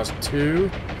 Lost two.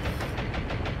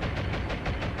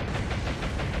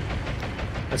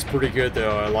 That's pretty good,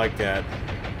 though. I like that.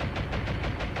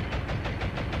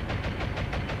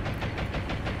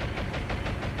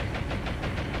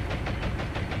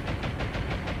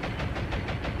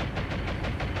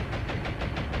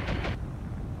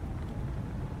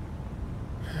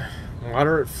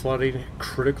 Moderate flooding,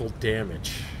 critical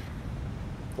damage.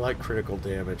 I like critical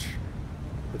damage.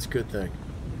 That's a good thing.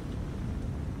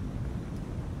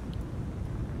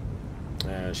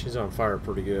 Yeah, she's on fire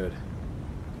pretty good.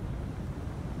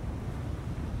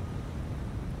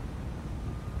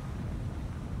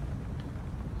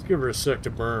 Let's give her a sec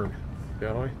to burn,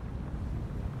 shall we?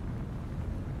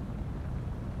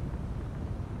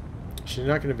 She's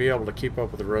not going to be able to keep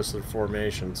up with the rest of the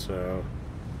formation, so...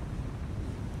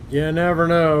 You never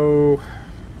know.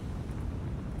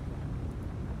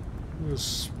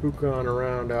 Just spook on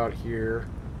around out here.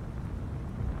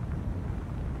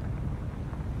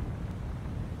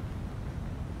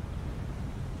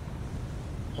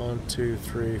 One, two,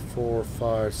 three, four,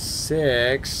 five,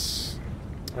 six.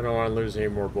 I don't want to lose any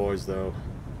more boys, though.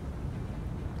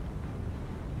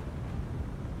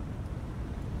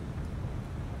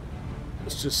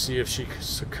 Let's just see if she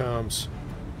succumbs.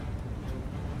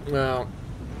 Well...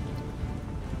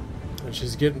 And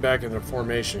she's getting back in the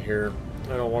formation here.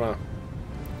 I don't want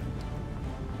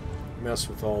to mess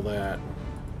with all that.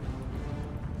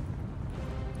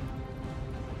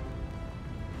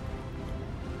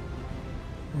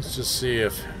 Let's just see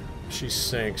if she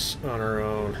sinks on her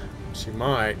own. She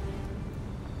might.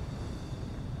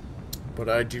 But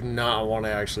I do not want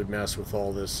to actually mess with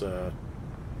all this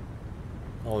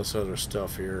other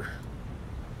stuff here.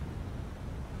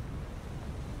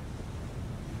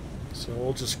 So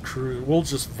we'll just cruise, we'll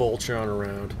just vulture on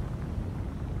around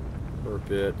for a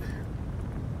bit.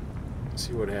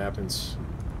 See what happens.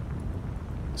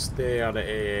 Stay out of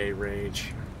AA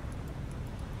range.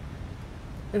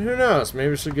 And who knows,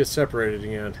 maybe she'll get separated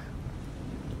again.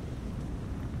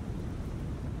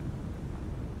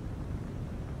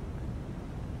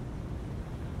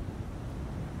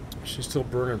 She's still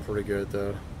burning pretty good,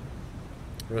 though.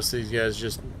 The rest of these guys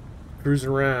just cruising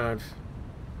around.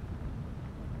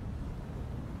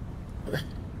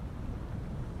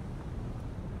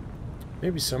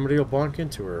 Maybe somebody will bonk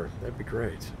into her. That'd be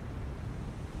great.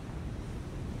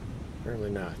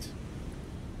 Apparently not.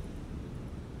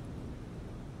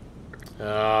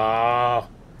 Oh,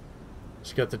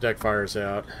 she got the deck fires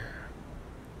out.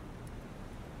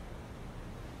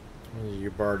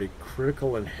 Ubari,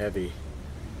 critical and heavy.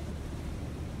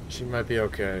 She might be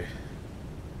okay.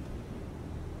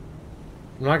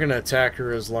 I'm not going to attack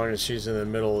her as long as she's in the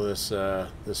middle of this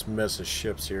this mess of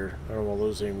ships here. I don't want to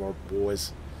lose any more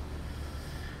boys.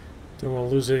 Don't want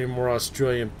to lose any more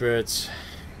Australian bits.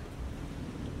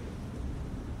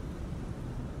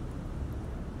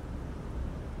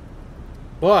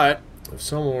 But if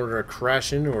someone were to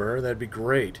crash into her, that'd be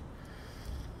great.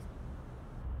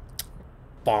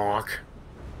 Bonk.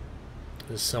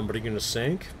 Is somebody gonna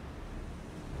sink?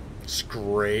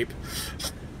 Scrape.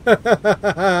 Does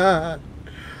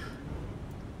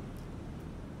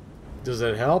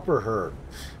that help or hurt?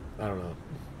 I don't know.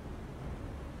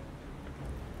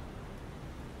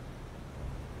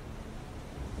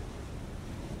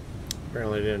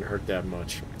 Apparently it didn't hurt that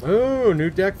much. Oh, new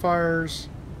deck fires.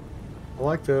 I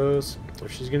like those.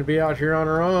 If she's going to be out here on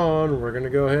her own, we're going to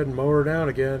go ahead and mow her down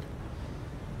again.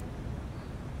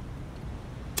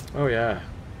 Oh yeah.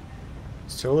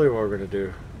 It's totally what we're going to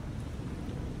do.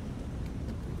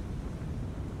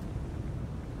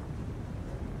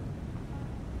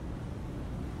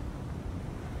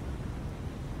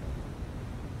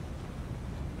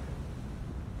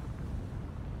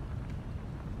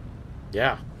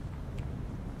 Yeah.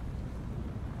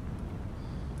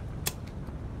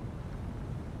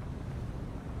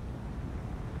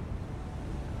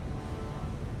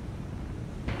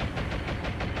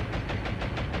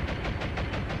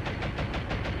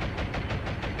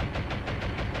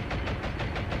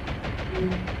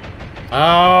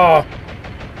 Oh!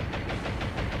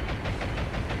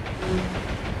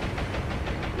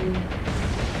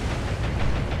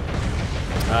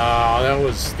 Oh, that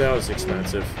was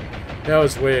expensive. That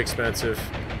was way expensive.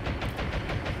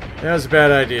 That was a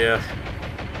bad idea.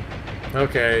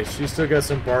 Okay, she's still got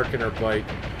some bark in her bite.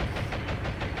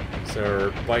 So,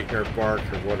 or bite in her bark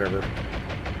or whatever.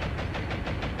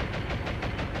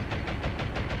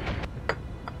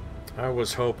 I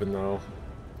was hoping though.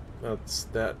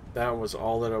 That was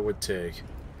all that it would take.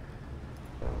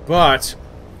 But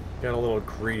got a little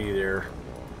greedy there.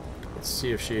 Let's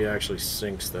see if she actually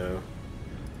sinks though.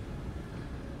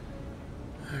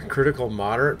 Critical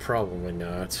moderate? Probably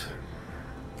not.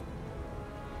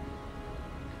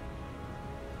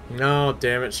 No,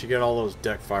 damn it, she got all those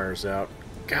deck fires out.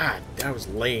 God, that was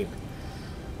lame.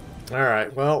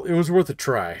 Alright, well, it was worth a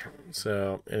try.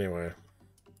 So, anyway.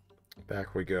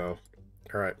 Back we go.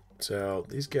 Alright, so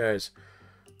these guys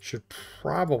should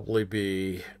probably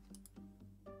be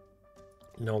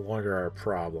no longer our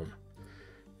problem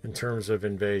in terms of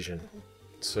invasion.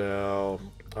 So,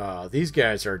 these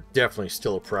guys are definitely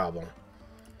still a problem.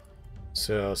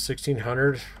 So,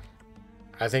 1600.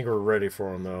 I think we're ready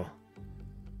for them, though.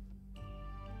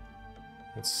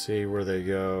 Let's see where they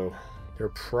go. They're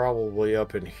probably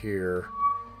up in here.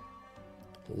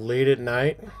 Late at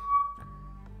night.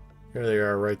 There they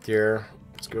are right there.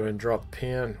 Let's go ahead and drop a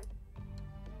pin.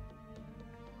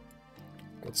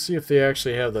 Let's see if they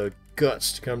actually have the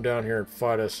guts to come down here and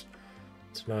fight us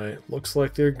tonight. Looks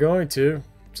like they're going to.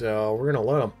 So we're going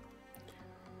to let them.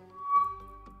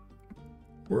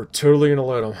 We're totally going to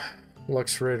let them.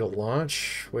 Looks ready to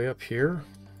launch way up here.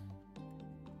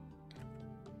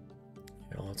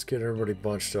 Yeah, let's get everybody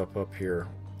bunched up here.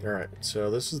 Alright, so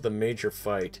this is the major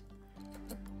fight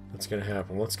that's going to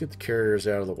happen. Let's get the carriers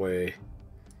out of the way.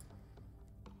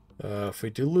 If we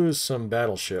do lose some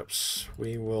battleships,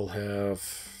 we will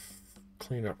have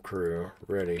cleanup crew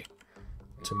ready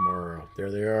tomorrow.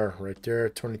 There they are, right there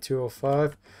at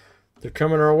 2205. They're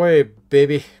coming our way,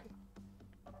 baby.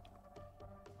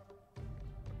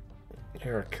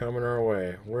 They're coming our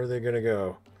way. Where are they going to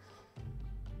go?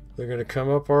 They're going to come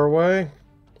up our way.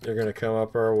 They're going to come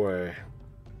up our way.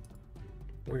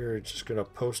 We're just going to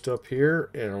post up here,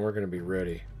 and we're going to be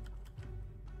ready.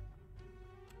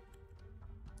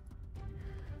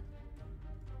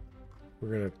 We're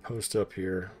going to post up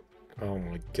here. Oh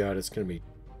my god, it's going to be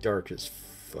dark as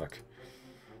fuck.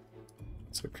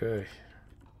 It's okay.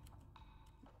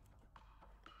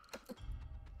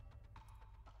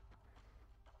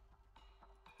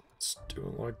 Let's do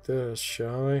it like this,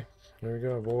 shall we? There we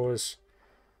go, boys.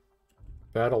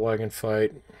 Battle wagon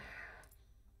fight.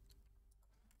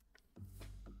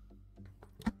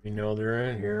 You know they're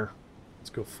in here.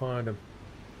 Let's go find them.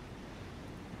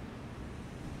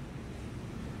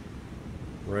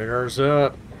 Radar's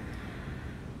up.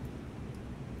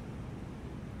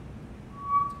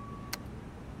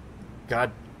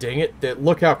 God dang it.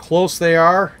 Look how close they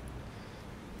are.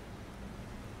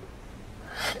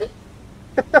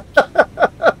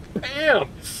 Bam!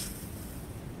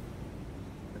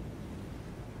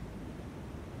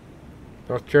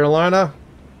 North Carolina.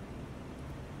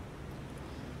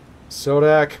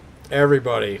 Sodak.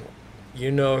 Everybody.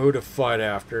 You know who to fight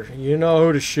after. You know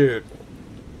who to shoot.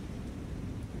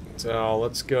 So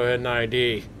let's go ahead and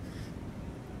ID.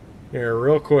 Here,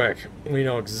 real quick. We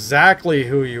know exactly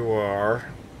who you are.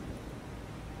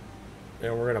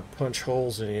 And we're going to punch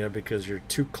holes in you because you're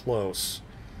too close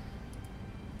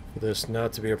for this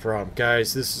not to be a problem.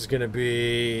 Guys, this is going to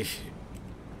be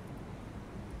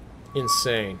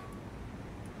insane.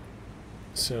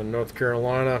 So, North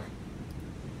Carolina.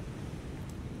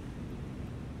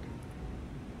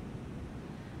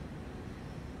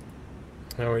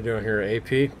 How are we doing here?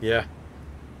 AP? Yeah.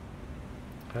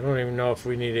 I don't even know if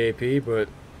we need AP, but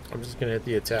I'm just gonna hit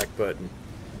the attack button.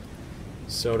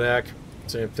 Sodak,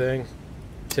 same thing.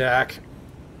 Attack.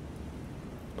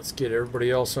 Let's get everybody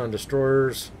else on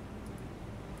destroyers.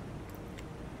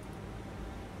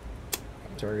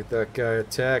 Target that guy,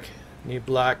 attack. Need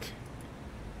black.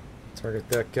 Target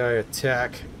that guy,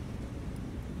 attack.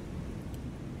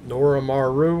 Nora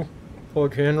Maru,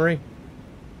 Plug Henry.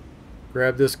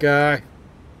 Grab this guy.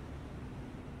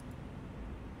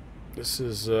 This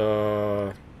is,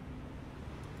 nope.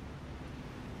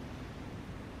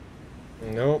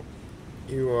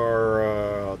 You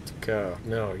are,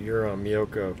 no, you're,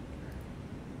 Miyoko.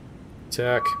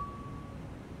 Attack.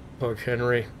 Plug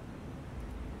Henry.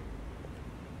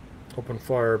 Open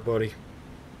fire, buddy.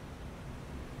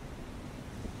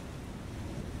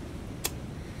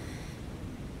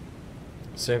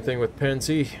 Same thing with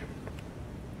Penzi.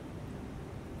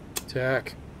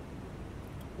 Attack.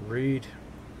 Reed.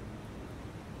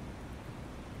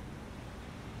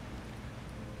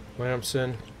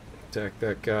 Lamson. Attack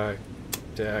that guy.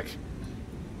 Attack.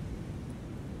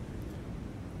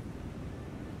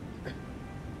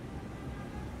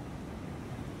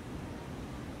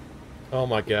 Oh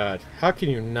my god. How can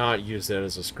you not use that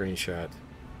as a screenshot?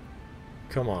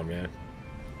 Come on, man.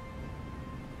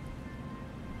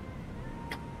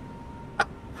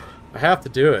 I have to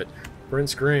do it. Print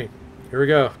screen. Here we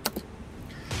go.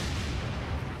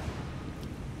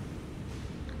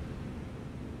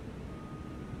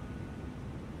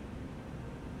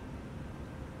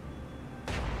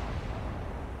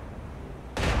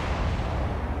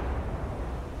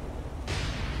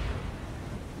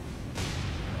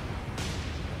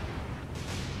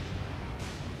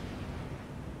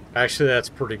 Actually, that's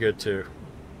pretty good too.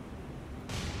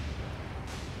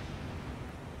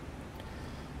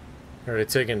 Already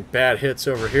taking bad hits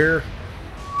over here.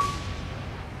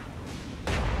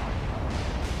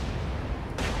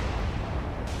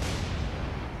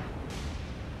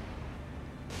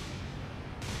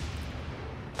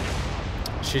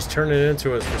 She's turning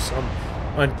into us for some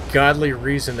ungodly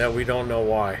reason that we don't know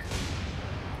why.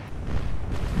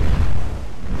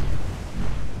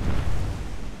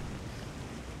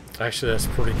 Actually, that's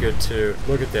pretty good too.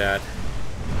 Look at that.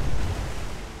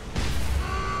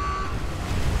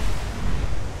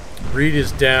 Reed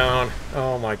is down.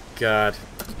 Oh my god.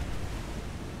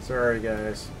 Sorry,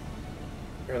 guys.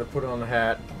 Gotta put on the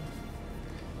hat.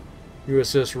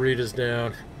 USS Reed is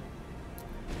down.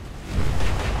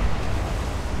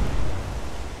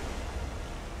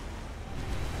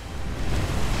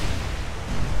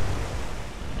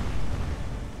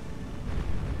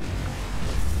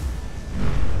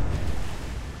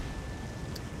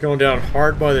 Going down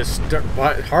hard by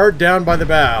the hard down by the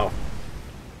bow.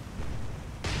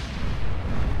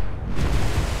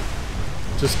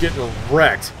 Just getting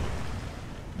wrecked.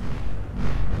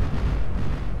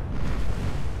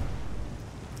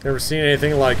 Never seen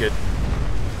anything like it.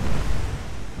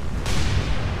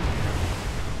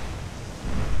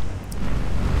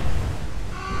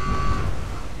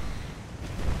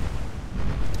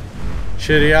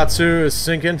 Shiryatsu is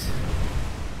sinking.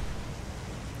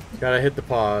 Gotta hit the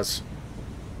pause.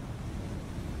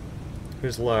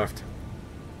 Who's left?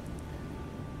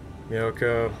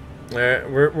 Miyoko.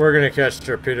 We're gonna catch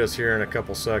torpedoes here in a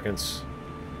couple seconds.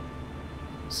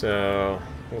 So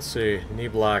we'll see. Knee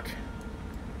black.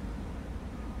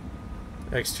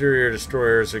 Exterior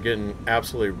destroyers are getting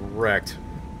absolutely wrecked.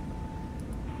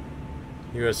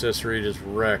 USS Reed is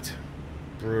wrecked.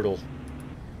 Brutal.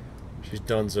 She's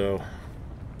donezo.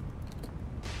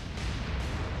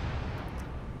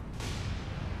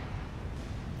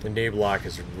 The knee block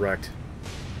is wrecked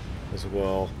as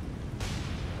well.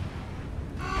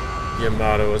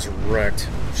 Yamato is wrecked.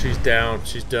 She's down.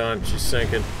 She's done. She's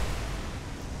sinking.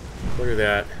 Look at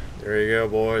that. There you go,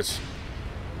 boys.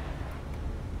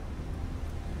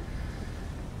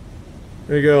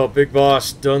 There you go, big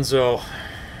boss, Dunzo.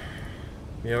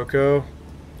 Miyoko,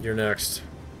 you're next.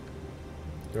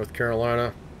 North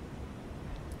Carolina.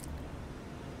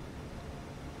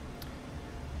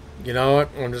 You know what?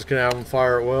 I'm just gonna have them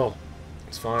fire at will.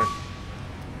 It's fine.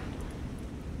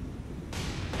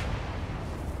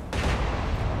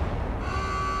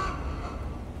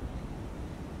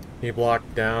 Knee block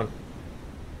down.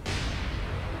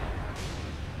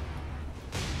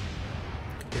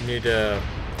 We need to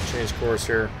change course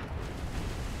here.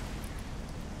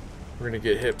 We're gonna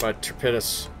get hit by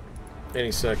torpedoes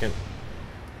any second.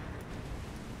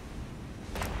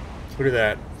 Look at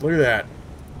that. Look at that.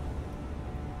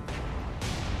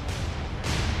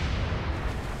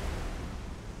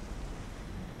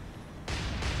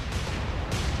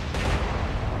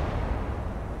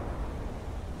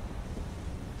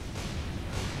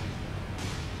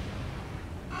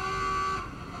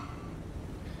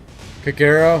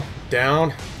 Kagero,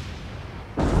 down.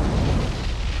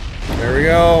 There we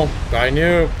go. I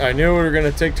knew we were going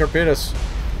to take torpedoes.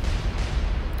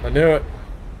 I knew it.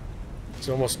 There's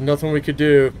almost nothing we could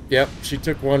do. Yep, she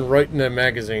took one right in the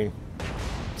magazine.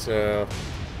 So,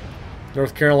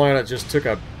 North Carolina just took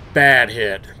a bad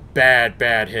hit.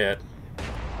 Bad hit.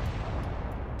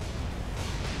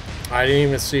 I didn't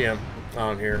even see him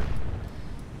on here.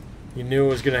 You knew it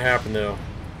was going to happen, though.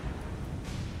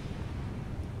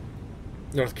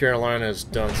 North Carolina is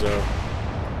done, so.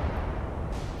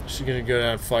 She's going to go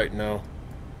down fighting, though.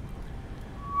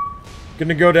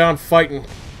 Gonna go down fighting.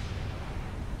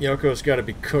 Yoko's got to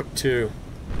be cooked, too.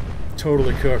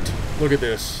 Totally cooked. Look at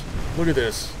this. Look at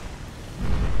this.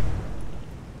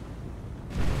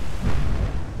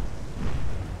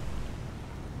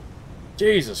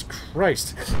 Jesus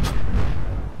Christ.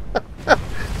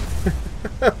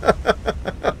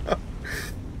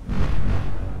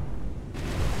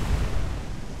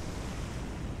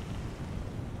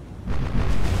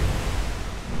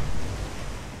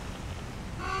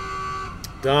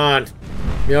 Done.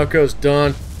 Yoko's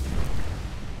done.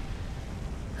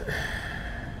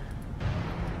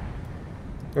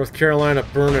 North Carolina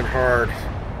burning hard.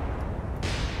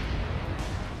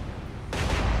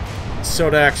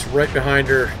 Sodak's right behind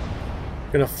her.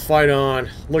 Gonna fight on.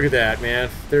 Look at that, man.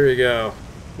 There you go.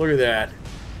 Look at that.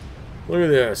 Look at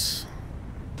this.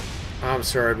 I'm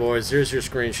sorry, boys. Here's your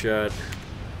screenshot.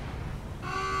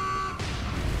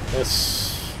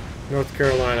 That's North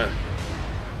Carolina.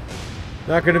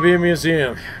 Not gonna be a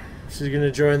museum. She's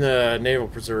gonna join the Naval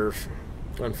Preserve,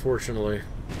 unfortunately.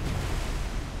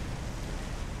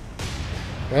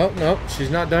 Well, nope,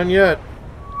 she's not done yet.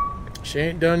 She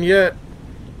ain't done yet.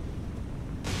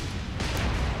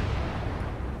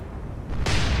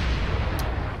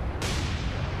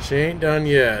 She ain't done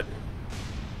yet.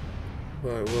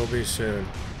 But will be soon.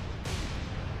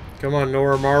 Come on,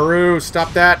 Nora Maru,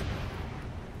 stop that!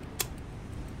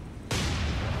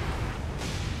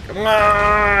 Come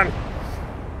on!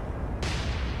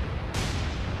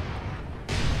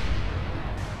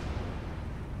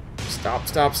 Stop,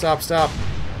 stop, stop, stop.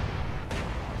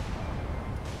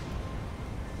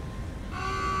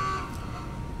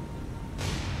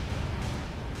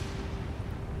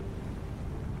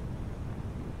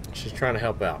 She's trying to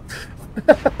help out.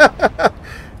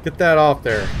 Get that off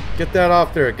there. Get that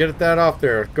off there. Get that off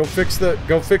there. Go fix the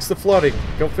flooding.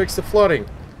 Go fix the flooding.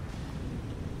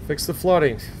 Fix the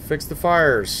flooding. Fix the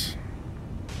fires.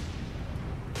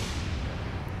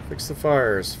 Fix the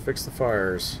fires. Fix the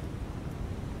fires.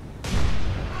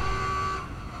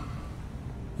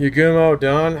 Yugumo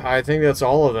done? I think that's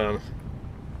all of them.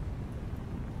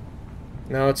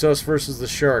 Now it's us versus the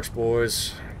Sharks,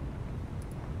 boys.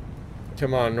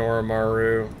 Come on, Nora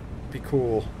Maru. Be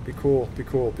cool. Be cool. Be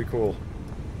cool. Be cool.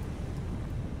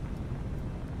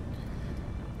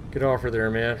 Get off her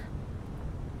there, man.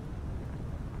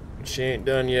 She ain't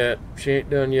done yet. She ain't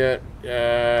done yet.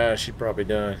 She probably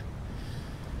done.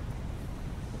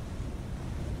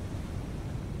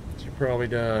 She probably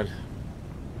done.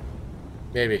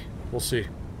 Maybe. We'll see.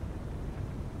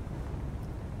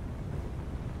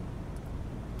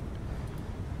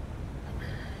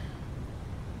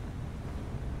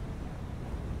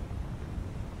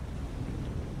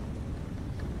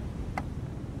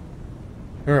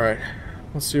 Alright.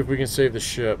 Let's see if we can save the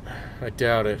ship. I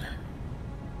doubt it.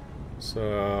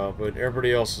 So, but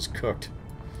everybody else is cooked.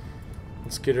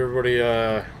 Let's get everybody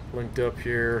linked up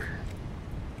here.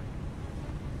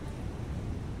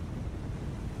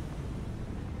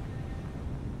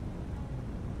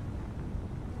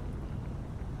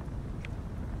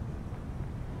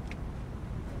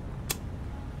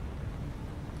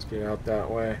 Let's get out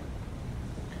that way.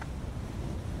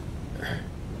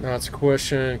 Now it's a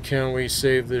question, can we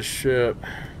save this ship?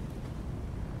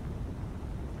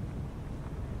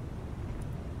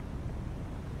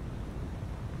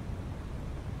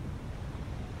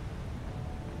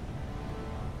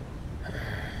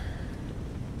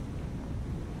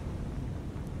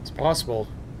 It's possible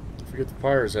if we get the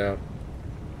fires out.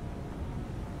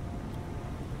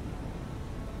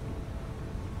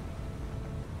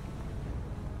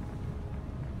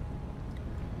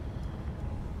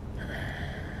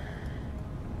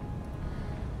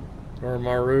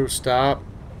 Maru, stop.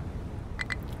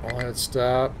 All head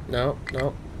stop. No,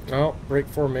 no, no. Break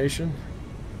formation.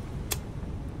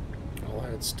 All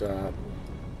head stop.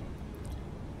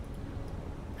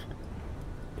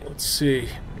 Let's see.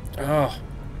 Oh.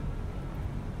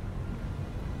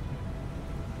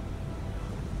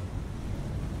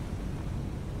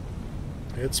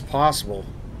 It's possible.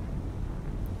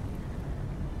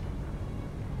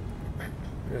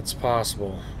 It's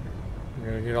possible. We're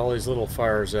gonna get all these little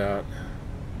fires out.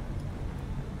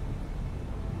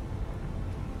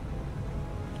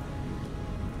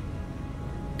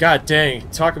 God dang,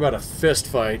 talk about a fist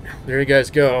fight. There you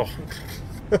guys go.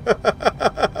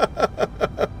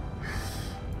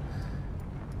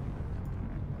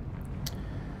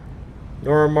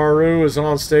 Noromaru is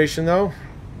on station though.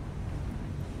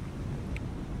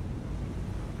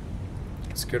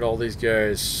 Let's get all these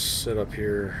guys set up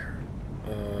here.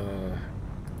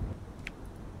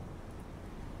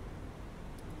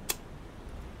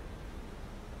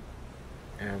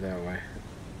 Yeah, that way.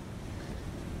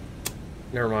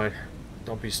 Never mind.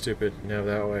 Don't be stupid. No,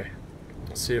 that way.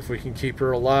 Let's see if we can keep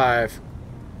her alive.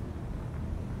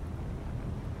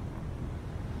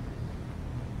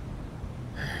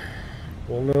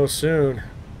 We'll know soon.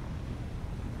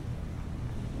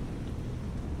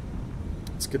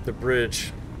 Let's get the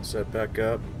bridge set back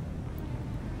up.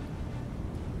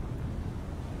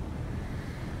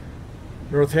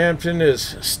 Northampton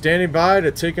is standing by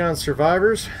to take on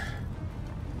survivors.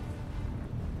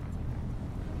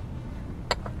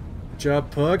 Good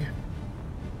job, Pug.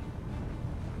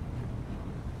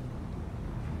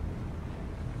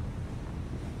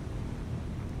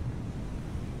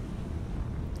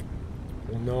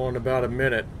 We'll know in about a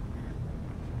minute.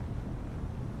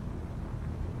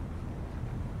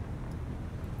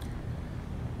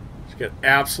 Just got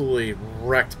absolutely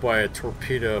wrecked by a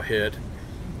torpedo hit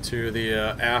to the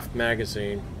aft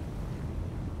magazine.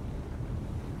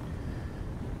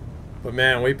 But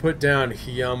man, we put down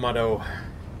Yamato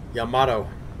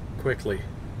quickly.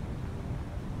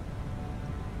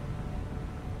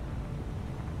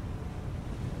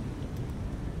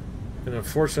 And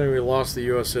unfortunately we lost the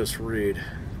USS Reed,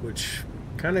 which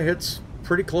kind of hits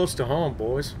pretty close to home,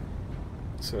 boys.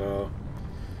 So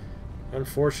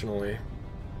unfortunately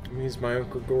it means my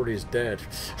Uncle Gordy's dead.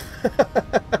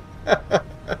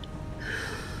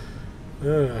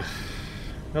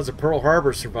 That's a Pearl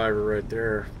Harbor survivor right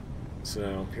there.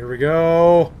 So here we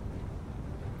go.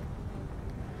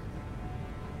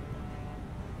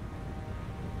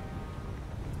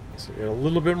 So we got a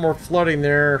little bit more flooding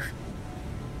there.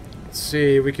 Let's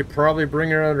see, we could probably bring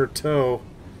her under tow.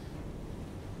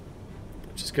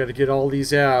 Just got to get all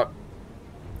these out.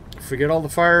 If we get all the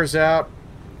fires out,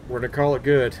 we're going to call it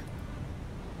good.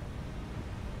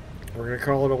 We're going to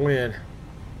call it a win.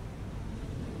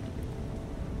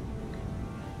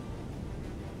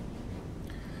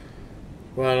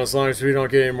 Well, as long as we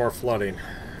don't get any more flooding.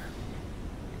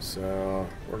 So,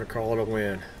 we're going to call it a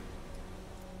win.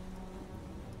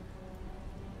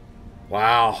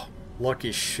 Wow.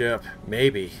 Lucky ship.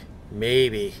 Maybe.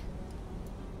 Maybe.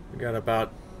 We got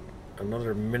about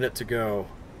another minute to go.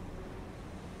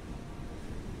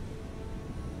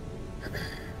 I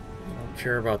don't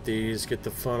care about these. Get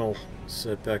the funnel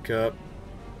set back up.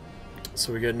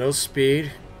 So we get no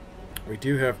speed. We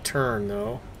do have turn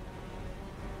though.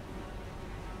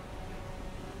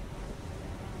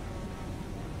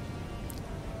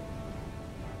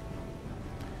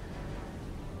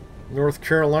 North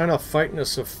Carolina fighting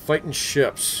us of fighting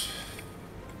ships.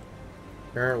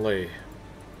 Apparently.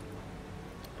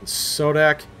 And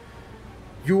Sodak,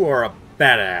 you are a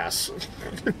badass.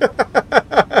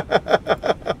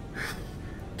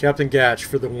 Captain Gatch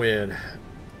for the win.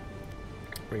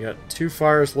 We got 2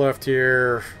 fires left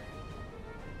here.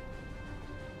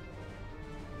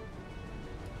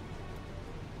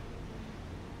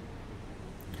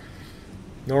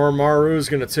 Noromaru is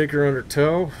going to take her under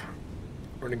tow.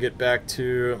 We're going to get back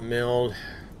to Mild.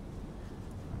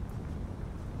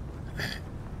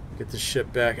 Get the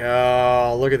ship back.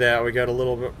 Oh, look at that. We got a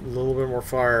little bit more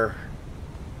fire.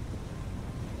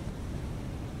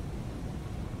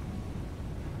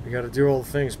 We got to do all the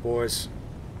things, boys.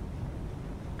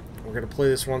 We're going to play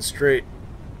this one straight.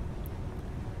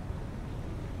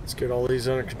 Let's get all these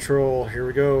under control. Here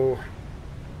we go.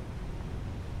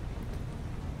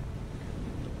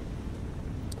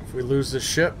 If we lose the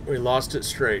ship, we lost it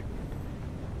straight.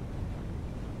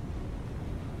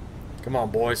 Come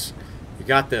on, boys. You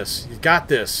got this. You got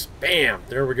this. Bam!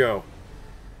 There we go.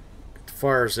 Get the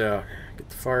fires out. Get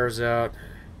the fires out.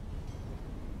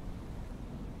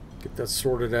 Get that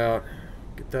sorted out.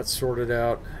 Get that sorted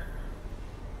out.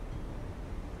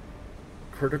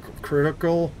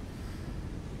 Critical.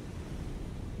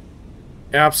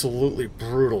 Absolutely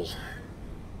brutal.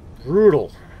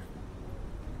 Brutal.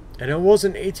 And it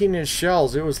wasn't 18-inch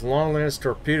shells, it was long-lance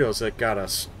torpedoes that got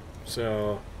us.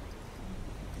 So,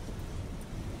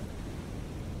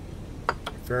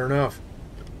 fair enough.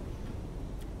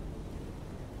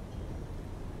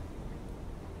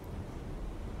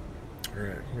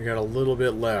 Alright, we got a little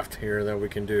bit left here that we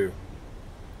can do.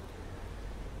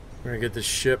 We're going to get the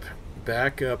ship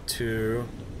back up to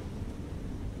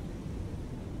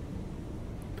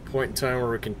the point in time where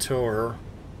we can tow her.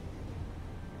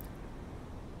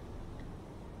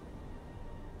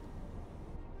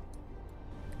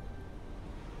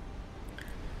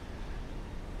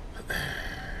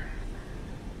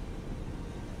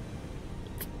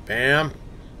 Bam.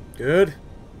 Good.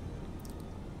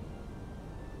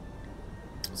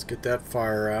 Let's get that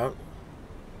fire out.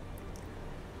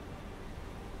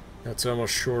 That's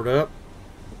almost shored up.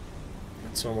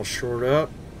 That's almost shored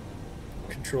up.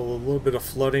 Control a little bit of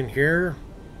flooding here.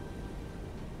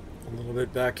 A little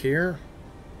bit back here.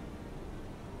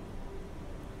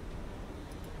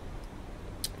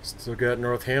 Still got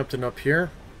Northampton up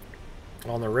here.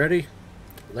 On the ready.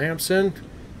 Lamson.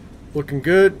 Looking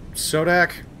good.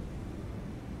 Sodak.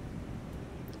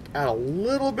 Got a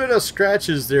little bit of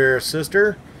scratches there,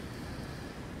 sister.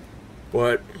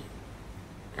 But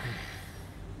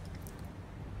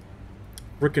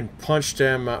frickin' punched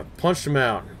him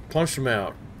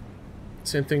out.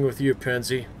 Same thing with you,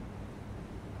 Penzie.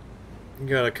 You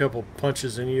got a couple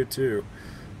punches in you too.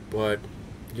 But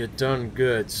you done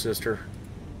good, sister.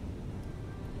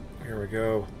 Here we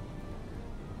go.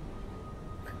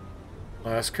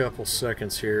 Last couple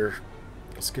seconds here.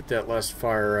 Let's get that last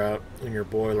fire out in your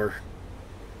boiler.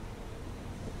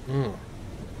 Man,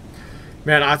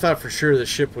 I thought for sure the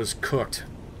ship was cooked.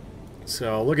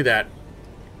 So, look at that.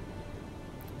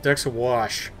 Deck's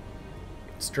awash.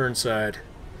 Stern side.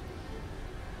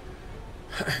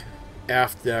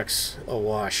 Aft deck's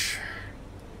awash.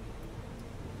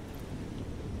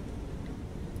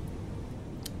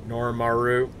 Nora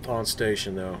Maru on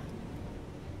station, though.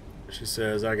 She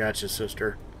says, I got you,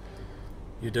 sister.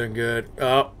 You done good.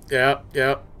 Oh, yep.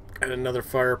 Got another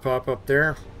fire pop up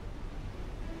there.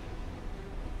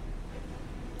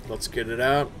 Let's get it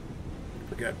out.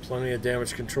 We got plenty of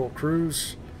damage control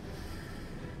crews.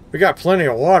 We got plenty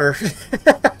of water.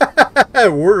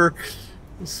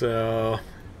 So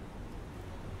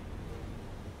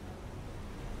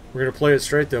we're gonna play it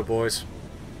straight though, boys.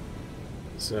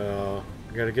 So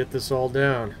we gotta get this all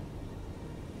down.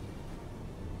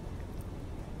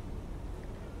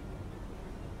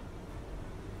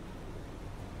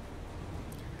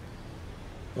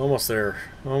 Almost there.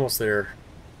 Almost there.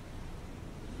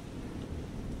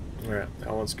 Alright,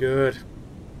 that one's good.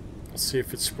 Let's see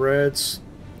if it spreads.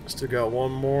 Still got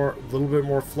one more, a little bit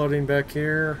more flooding back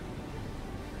here.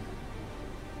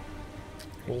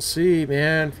 We'll see,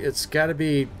 man. It's got to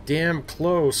be damn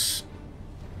close.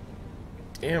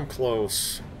 Damn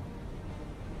close.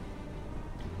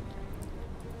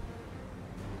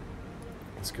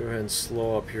 Let's go ahead and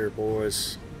slow up here,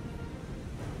 boys.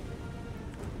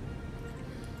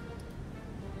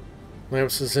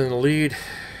 Lamps is in the lead.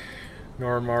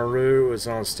 Nora Maru is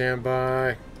on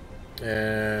standby.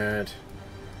 And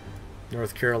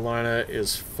North Carolina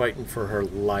is fighting for her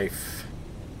life.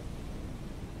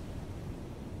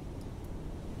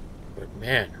 But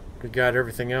man, we got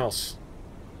everything else.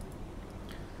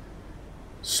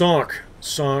 Sunk.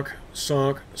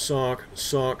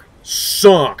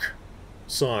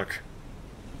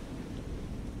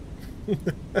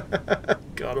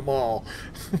 Got them all.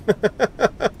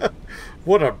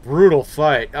 What a brutal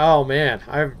fight. Oh man,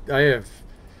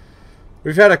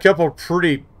 we've had a couple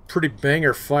pretty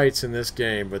banger fights in this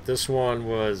game, but this one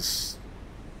was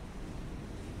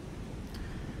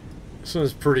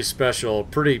pretty special,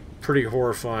 pretty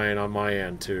horrifying on my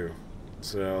end too.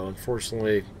 So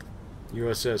unfortunately,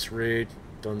 USS Reed,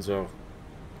 Dunzo.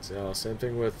 So same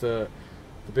thing with the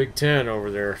Big Ten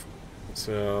over there.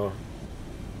 So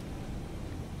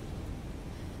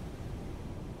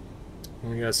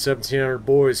we got 1,700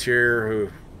 boys here who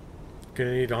are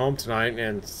gonna need a home tonight,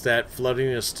 and that flooding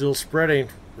is still spreading.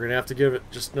 We're gonna have to give it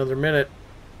just another minute.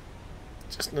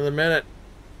 Just another minute.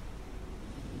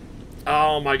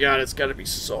 Oh my god, it's got to be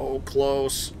so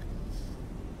close.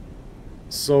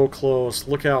 So close.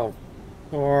 Look how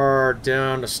far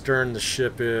down the stern the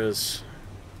ship is.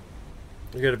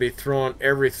 You got to be throwing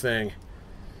everything.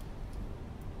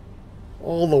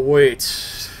 All the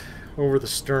weight over the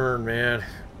stern, man.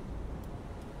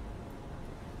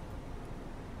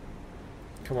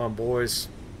 Come on, boys.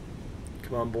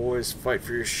 Come on, boys. Fight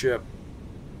for your ship.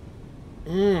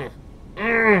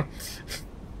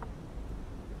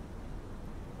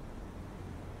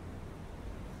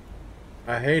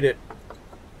 I hate it,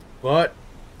 but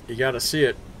you got to see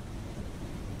it.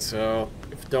 So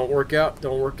if it don't work out,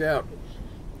 don't work out.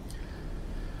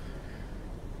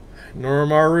 Nora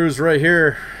Maru's right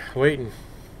here, waiting.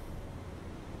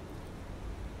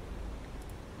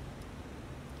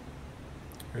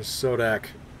 There's Sodak.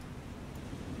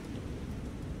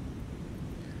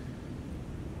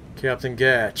 Captain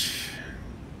Gatch.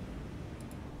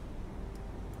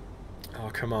 Oh,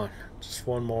 come on. Just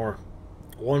one more.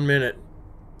 1 minute.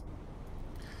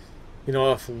 You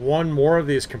know, if one more of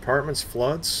these compartments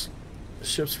floods, the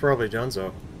ship's probably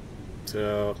donezo.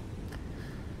 So,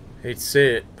 hate to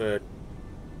say it, but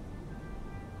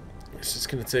it's just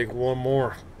going to take one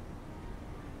more.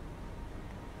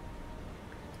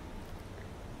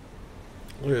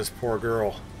 Look at this poor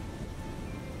girl.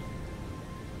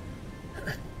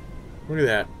 Look at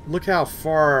that. Look how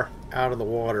far out of the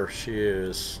water she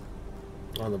is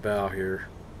on the bow here.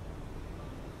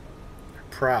 Her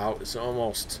prow is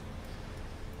almost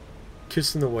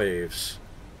kissing the waves.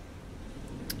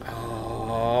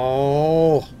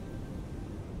 Oh,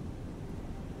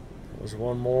 that was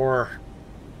one more.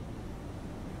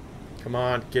 Come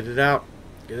on, get it out.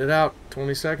 Get it out.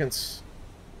 20 seconds.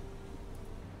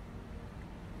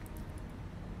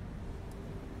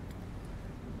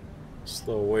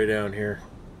 Slow way down here.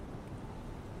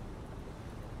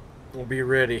 We'll be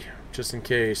ready, just in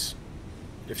case.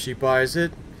 If she buys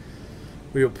it,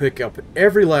 we will pick up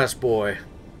every last boy.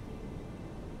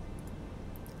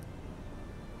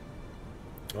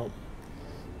 Oh.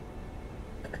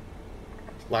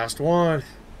 Last one.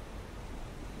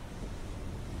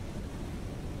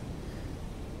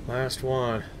 Last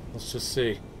one. Let's just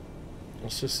see.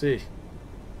 Let's just see.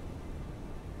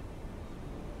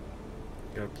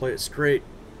 Gotta play it straight.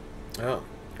 Oh,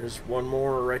 there's one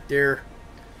more right there.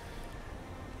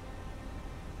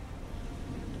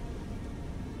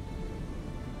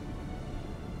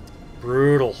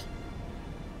 Brutal.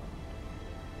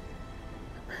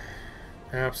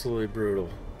 Absolutely brutal.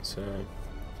 So,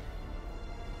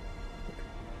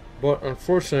 but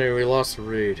unfortunately we lost the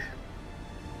read.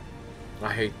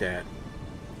 I hate that.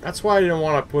 That's why I didn't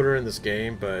want to put her in this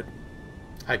game, but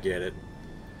I get it.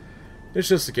 It's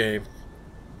just a game.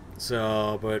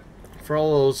 So, but for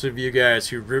all those of you guys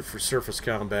who root for surface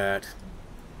combat,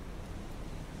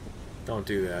 don't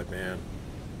do that, man.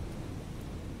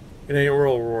 It ain't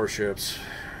World War Warships.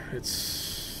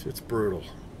 It's brutal.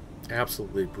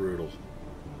 Absolutely brutal.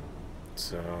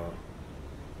 So,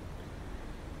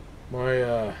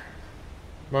 my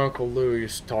Uncle Lou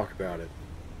used to talk about it.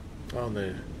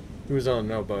 He was on a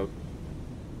no boat.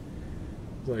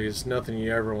 Like, it's nothing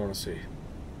you ever want to see.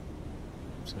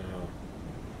 So,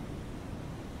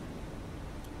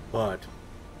 but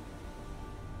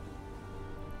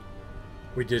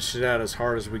we dished it out as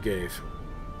hard as we gave.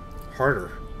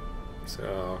 Harder.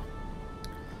 So,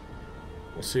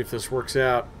 we'll see if this works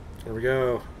out. Here we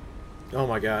go. Oh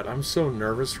my god, I'm so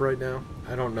nervous right now.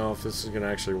 I don't know if this is going to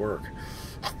actually work.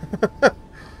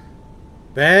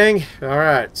 Bang!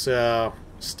 Alright, so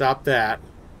stop that.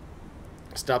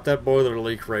 Stop that boiler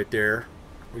leak right there.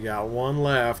 We got one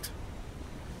left.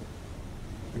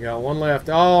 We got one left.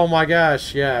 Oh my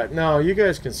gosh, yeah. No, you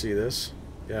guys can see this.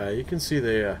 Yeah, you can see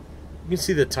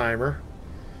the timer.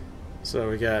 So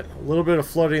we got a little bit of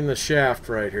flooding the shaft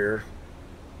right here.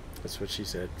 That's what she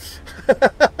said.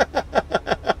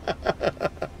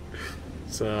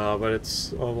 So, but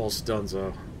it's almost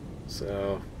donezo.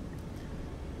 So,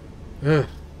 come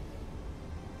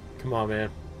on, man.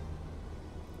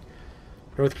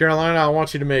 North Carolina, I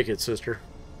want you to make it, sister.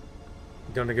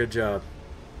 You've done a good job.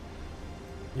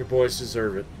 Your boys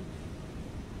deserve it.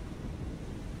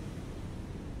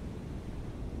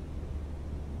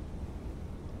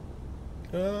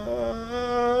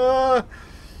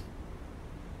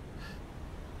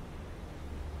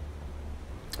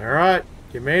 Alright,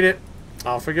 you made it.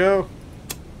 Off we go.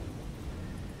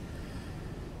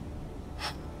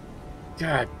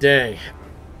 God dang.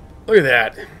 Look at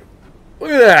that. Look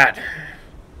at that.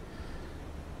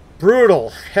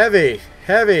 Brutal. Heavy.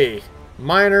 Heavy.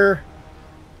 Minor.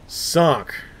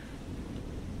 Sunk.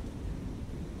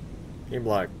 Team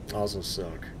Black also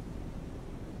sunk.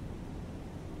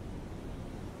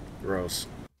 Gross.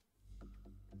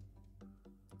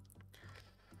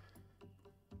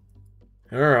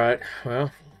 Alright,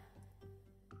 well.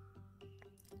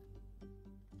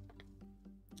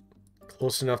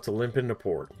 Close enough to limp into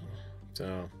port.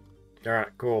 So,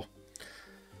 alright, cool.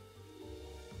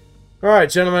 Alright,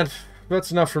 gentlemen.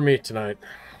 That's enough for me tonight.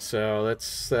 So, that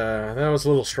was a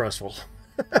little stressful.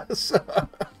 So,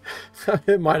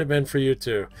 it might have been for you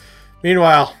too.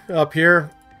 Meanwhile, up here,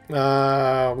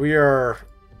 we are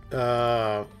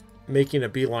making a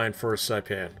beeline for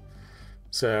Saipan.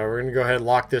 So, we're going to go ahead and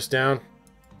lock this down.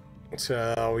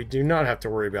 So, we do not have to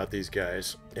worry about these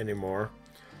guys anymore.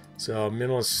 So,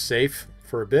 Minnow is safe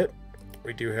for a bit.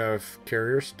 We do have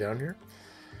carriers down here.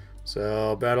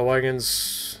 So, battle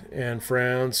wagons and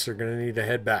friends are going to need to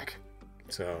head back.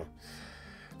 So,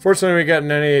 Fortunately, we got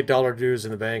 $98 dues in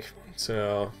the bank,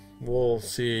 so we'll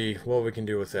see what we can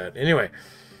do with that. Anyway,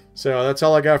 so that's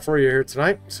all I got for you here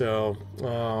tonight. So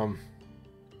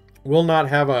we'll not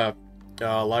have a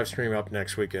live stream up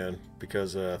next weekend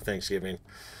because of Thanksgiving,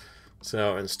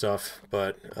 so and stuff.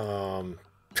 But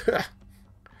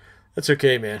that's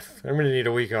okay, man. I'm going to need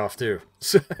a week off, too,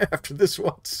 so after this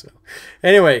one. So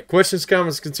anyway, questions,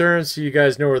 comments, concerns, so you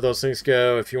guys know where those things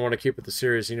go. If you want to keep it the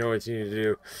series, you know what you need to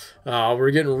do.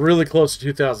 We're getting really close to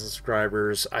 2,000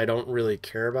 subscribers. I don't really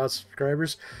care about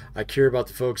subscribers. I care about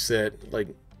the folks that, like,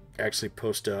 actually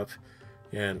post up,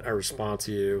 and I respond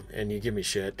to you, and you give me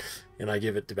shit, and I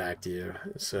give it back to you.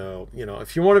 So, you know,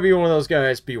 if you want to be one of those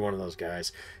guys, be one of those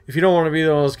guys. If you don't want to be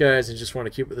one of those guys and just want to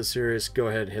keep it the series, go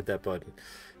ahead and hit that button.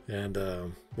 And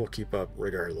we'll keep up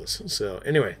regardless. So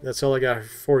anyway, that's all I got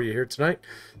for you here tonight.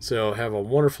 So have a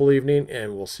wonderful evening,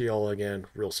 and we'll see you all again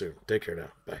real soon. Take care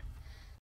now. Bye.